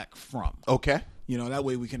select from. Okay. That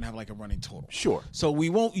way we can have like a running total. Sure. So we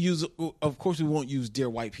won't use Dear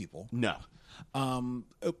White People. No.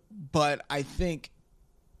 But I think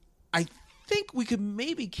we could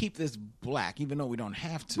maybe keep this black, even though we don't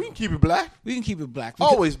have to. We can keep it black.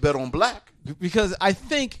 Always bet on black. Because I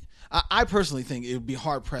personally think it would be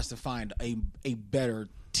hard pressed to find a better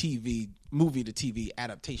movie to TV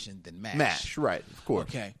adaptation than MASH. MASH, right? Of course.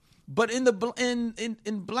 Okay, but in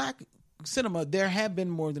black cinema, there have been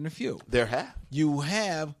more than a few. There have. You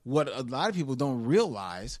have what a lot of people don't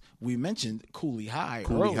realize. We mentioned Cooley High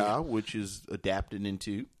earlier, which is adapted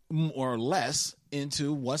into more or less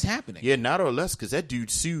into What's Happening. Yeah, not or less, because that dude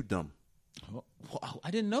sued them.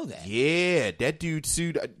 I didn't know that. Yeah, that dude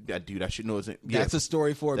sued. That dude, I should know his name. That's a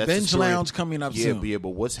story for Binge Lounge coming up soon. Yeah, but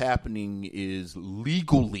What's Happening is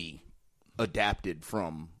legally adapted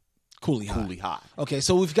from Cooley High. Cooley High. Okay,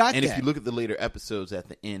 so we've got and that. if you look at the later episodes at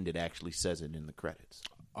the end, it actually says it in the credits.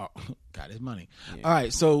 Oh, got his money. Yeah. All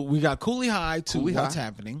right, so we got Cooley High to Cooley What's High.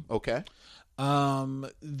 Happening. Okay. Then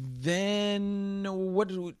what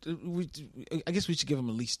do we I guess we should give them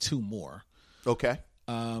at least 2 more. Okay.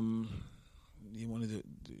 You want to do?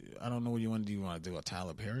 I don't know what you want to do. You want to do a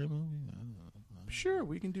Tyler Perry movie? Sure,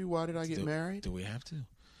 we can do Why Did I Get Married? Do we have to?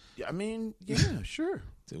 Yeah, I mean, yeah, sure.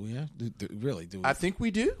 Do we have to? Really? Do we? I think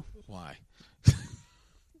we do. Why?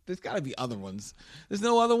 There's got to be other ones. There's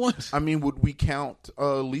no other ones. I mean, would we count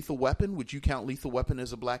Lethal Weapon? Would you count Lethal Weapon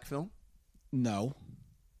as a black film? No.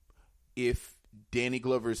 If Danny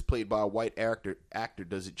Glover is played by a white actor,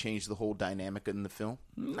 does it change the whole dynamic in the film?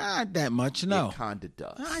 Not that much, no. It kind of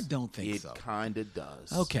does. I don't think so. It kind of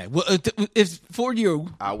does. Okay. Well, if for you,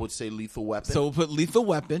 I would say Lethal Weapon. So we'll put Lethal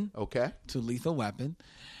Weapon. Okay. To Lethal Weapon.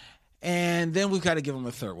 And then we've got to give him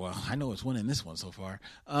a third. Well, I know it's winning this one so far.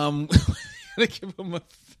 Gotta give him a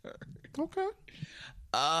third. Okay.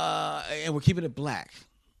 And we're keeping it black.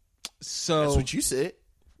 So that's what you said.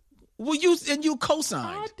 Well, you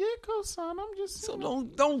co-signed. I did co-sign. I'm just so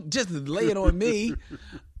don't just lay it on me.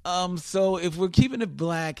 So if we're keeping it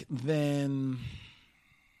black, then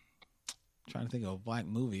I'm trying to think of a black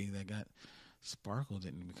movie that got Sparkle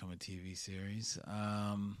didn't become a TV series.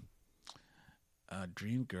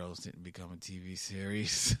 Dreamgirls didn't become a TV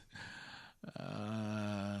series.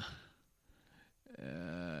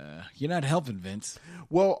 You're not helping, Vince.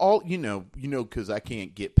 Well, all you know, because I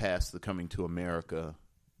can't get past the Coming to America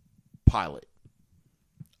pilot.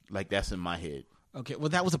 Like, that's in my head. Okay, well,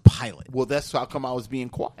 that was a pilot. Well, that's how come I was being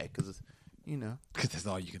quiet, because because that's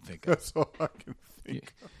all you can think of. That's all I can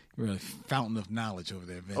think. You're really a fountain of knowledge over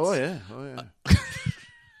there, Vince. Oh yeah,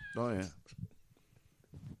 oh yeah.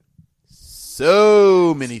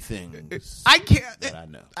 So many things. I can't. That I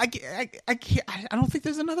know. I can't. I don't think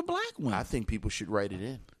there's another black one. I think people should write it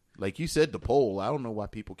in. Like you said, the poll. I don't know why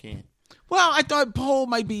people can't. Well, I thought poll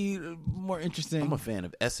might be more interesting. I'm a fan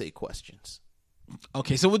of essay questions.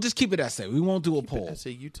 Okay, so we'll just keep it essay. We won't do a poll.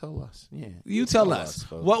 Essay, you tell us. Yeah, you tell us.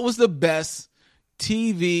 What was the best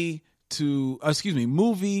movie to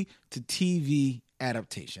TV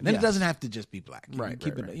adaptation? And it doesn't have to just be black. Right.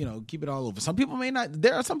 Keep it all over. Some people may not.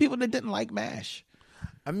 There are some people that didn't like MASH.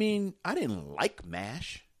 I mean, I didn't like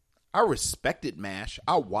MASH. I respected MASH.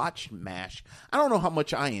 I watched MASH. I don't know how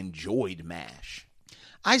much I enjoyed MASH.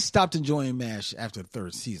 I stopped enjoying MASH after the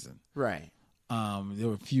 3rd season. Right. There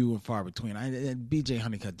were few and far between. BJ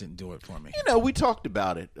Honeycutt didn't do it for me. We talked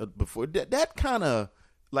about it before. That kind of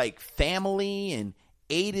like Family and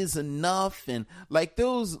 8 is Enough and like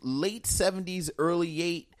those late 70s,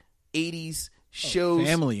 early 80s shows.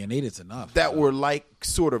 Family and 8 is Enough. That were like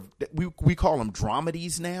sort of, we call them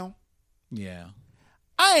dramedies now. Yeah.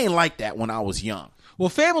 I ain't like that when I was young. Well,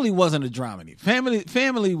 Family wasn't a dramedy.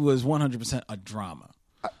 Family was 100% a drama.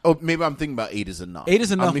 Maybe I'm thinking about 8 is Enough. 8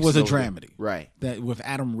 is Enough was a dramedy. Right. That with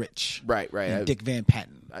Adam Rich. Right. And Dick Van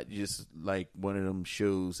Patten. I just like one of them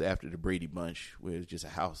shows after the Brady Bunch where it's just a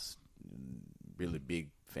house, really big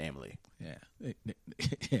family. Yeah.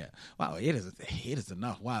 Yeah. Wow, 8 is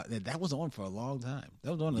Enough. Wow, that was on for a long time.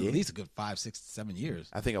 That was on at least a good 5, 6, 7 years.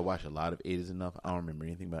 I think I watched a lot of 8 is Enough. I don't remember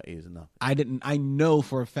anything about 8 is Enough. I know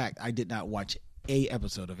for a fact I did not watch a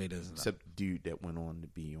episode of 8 is Enough. Except the dude that went on to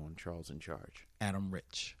be on Charles in Charge. Adam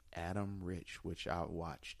Rich, which I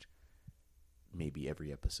watched maybe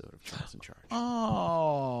every episode of Charles in Charge.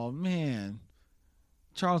 Oh, man.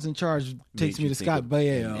 Charles in Charge takes me to Scott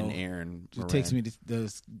Baio. And Aaron Moran. It takes me to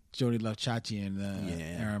Jody Love Chachi and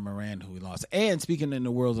Aaron Moran, who we lost. And speaking in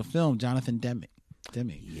the world of film, Jonathan Demme.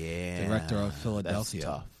 Yeah. Director of Philadelphia.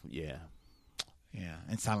 That's tough. Yeah. Yeah.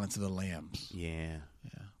 And Silence of the Lambs. Yeah.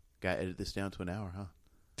 Got to edit this down to an hour, huh?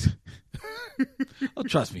 Oh,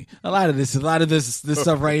 trust me. A lot of this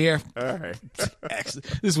stuff right here. All right. Actually,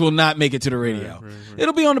 this will not make it to the radio. Right.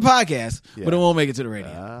 It'll be on the podcast, but it won't make it to the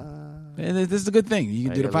radio. And this is a good thing. You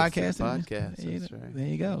can do the podcast. That's right. There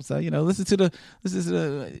you go. So listen to the.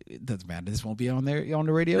 It doesn't matter. This won't be on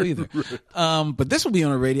the radio either. But this will be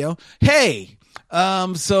on the radio. Hey,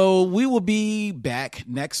 so we will be back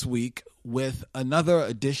next week with another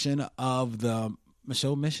edition of the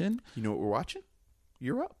Michelle Mission. You know what we're watching?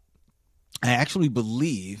 You're Up. I actually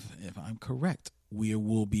believe, if I'm correct, we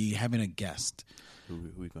will be having a guest. Who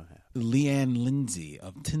are we going to have? Leanne Lindsay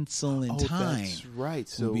of Tinsel and Time. That's right.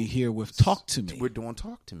 So we'll be here with Talk to Me. We're doing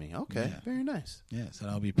Talk to Me. Okay. Yeah. Very nice. Yeah, so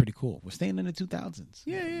that'll be pretty cool. We're staying in the 2000s.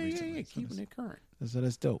 Yeah. Keeping it current. So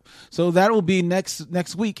that's dope. So that will be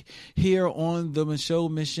next week here on the Michelle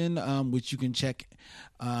Mission, which you can check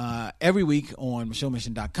every week on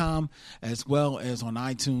MichelleMission.com, as well as on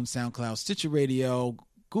iTunes, SoundCloud, Stitcher Radio,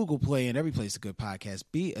 Google Play, and every place a good podcast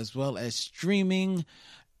be, as well as streaming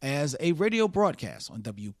as a radio broadcast on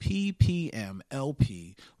WPPM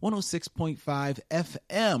LP 106.5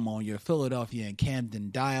 FM on your Philadelphia and Camden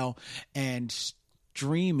dial, and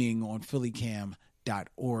streaming on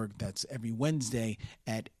phillycam.org. That's every Wednesday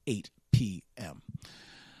at 8 p.m.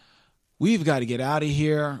 We've got to get out of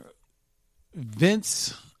here.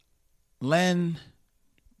 Vince, Len,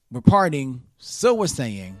 we're parting, so we're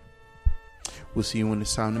saying, we'll see you when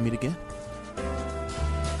it's time to meet again.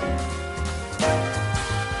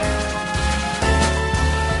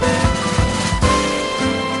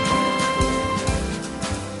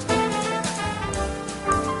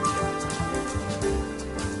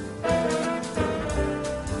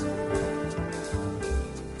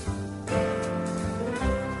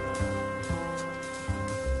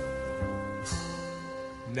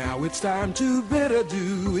 Now it's time to bid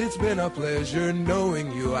adieu. It's been a pleasure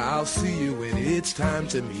knowing you. I'll see you when it's time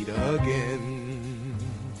to meet again.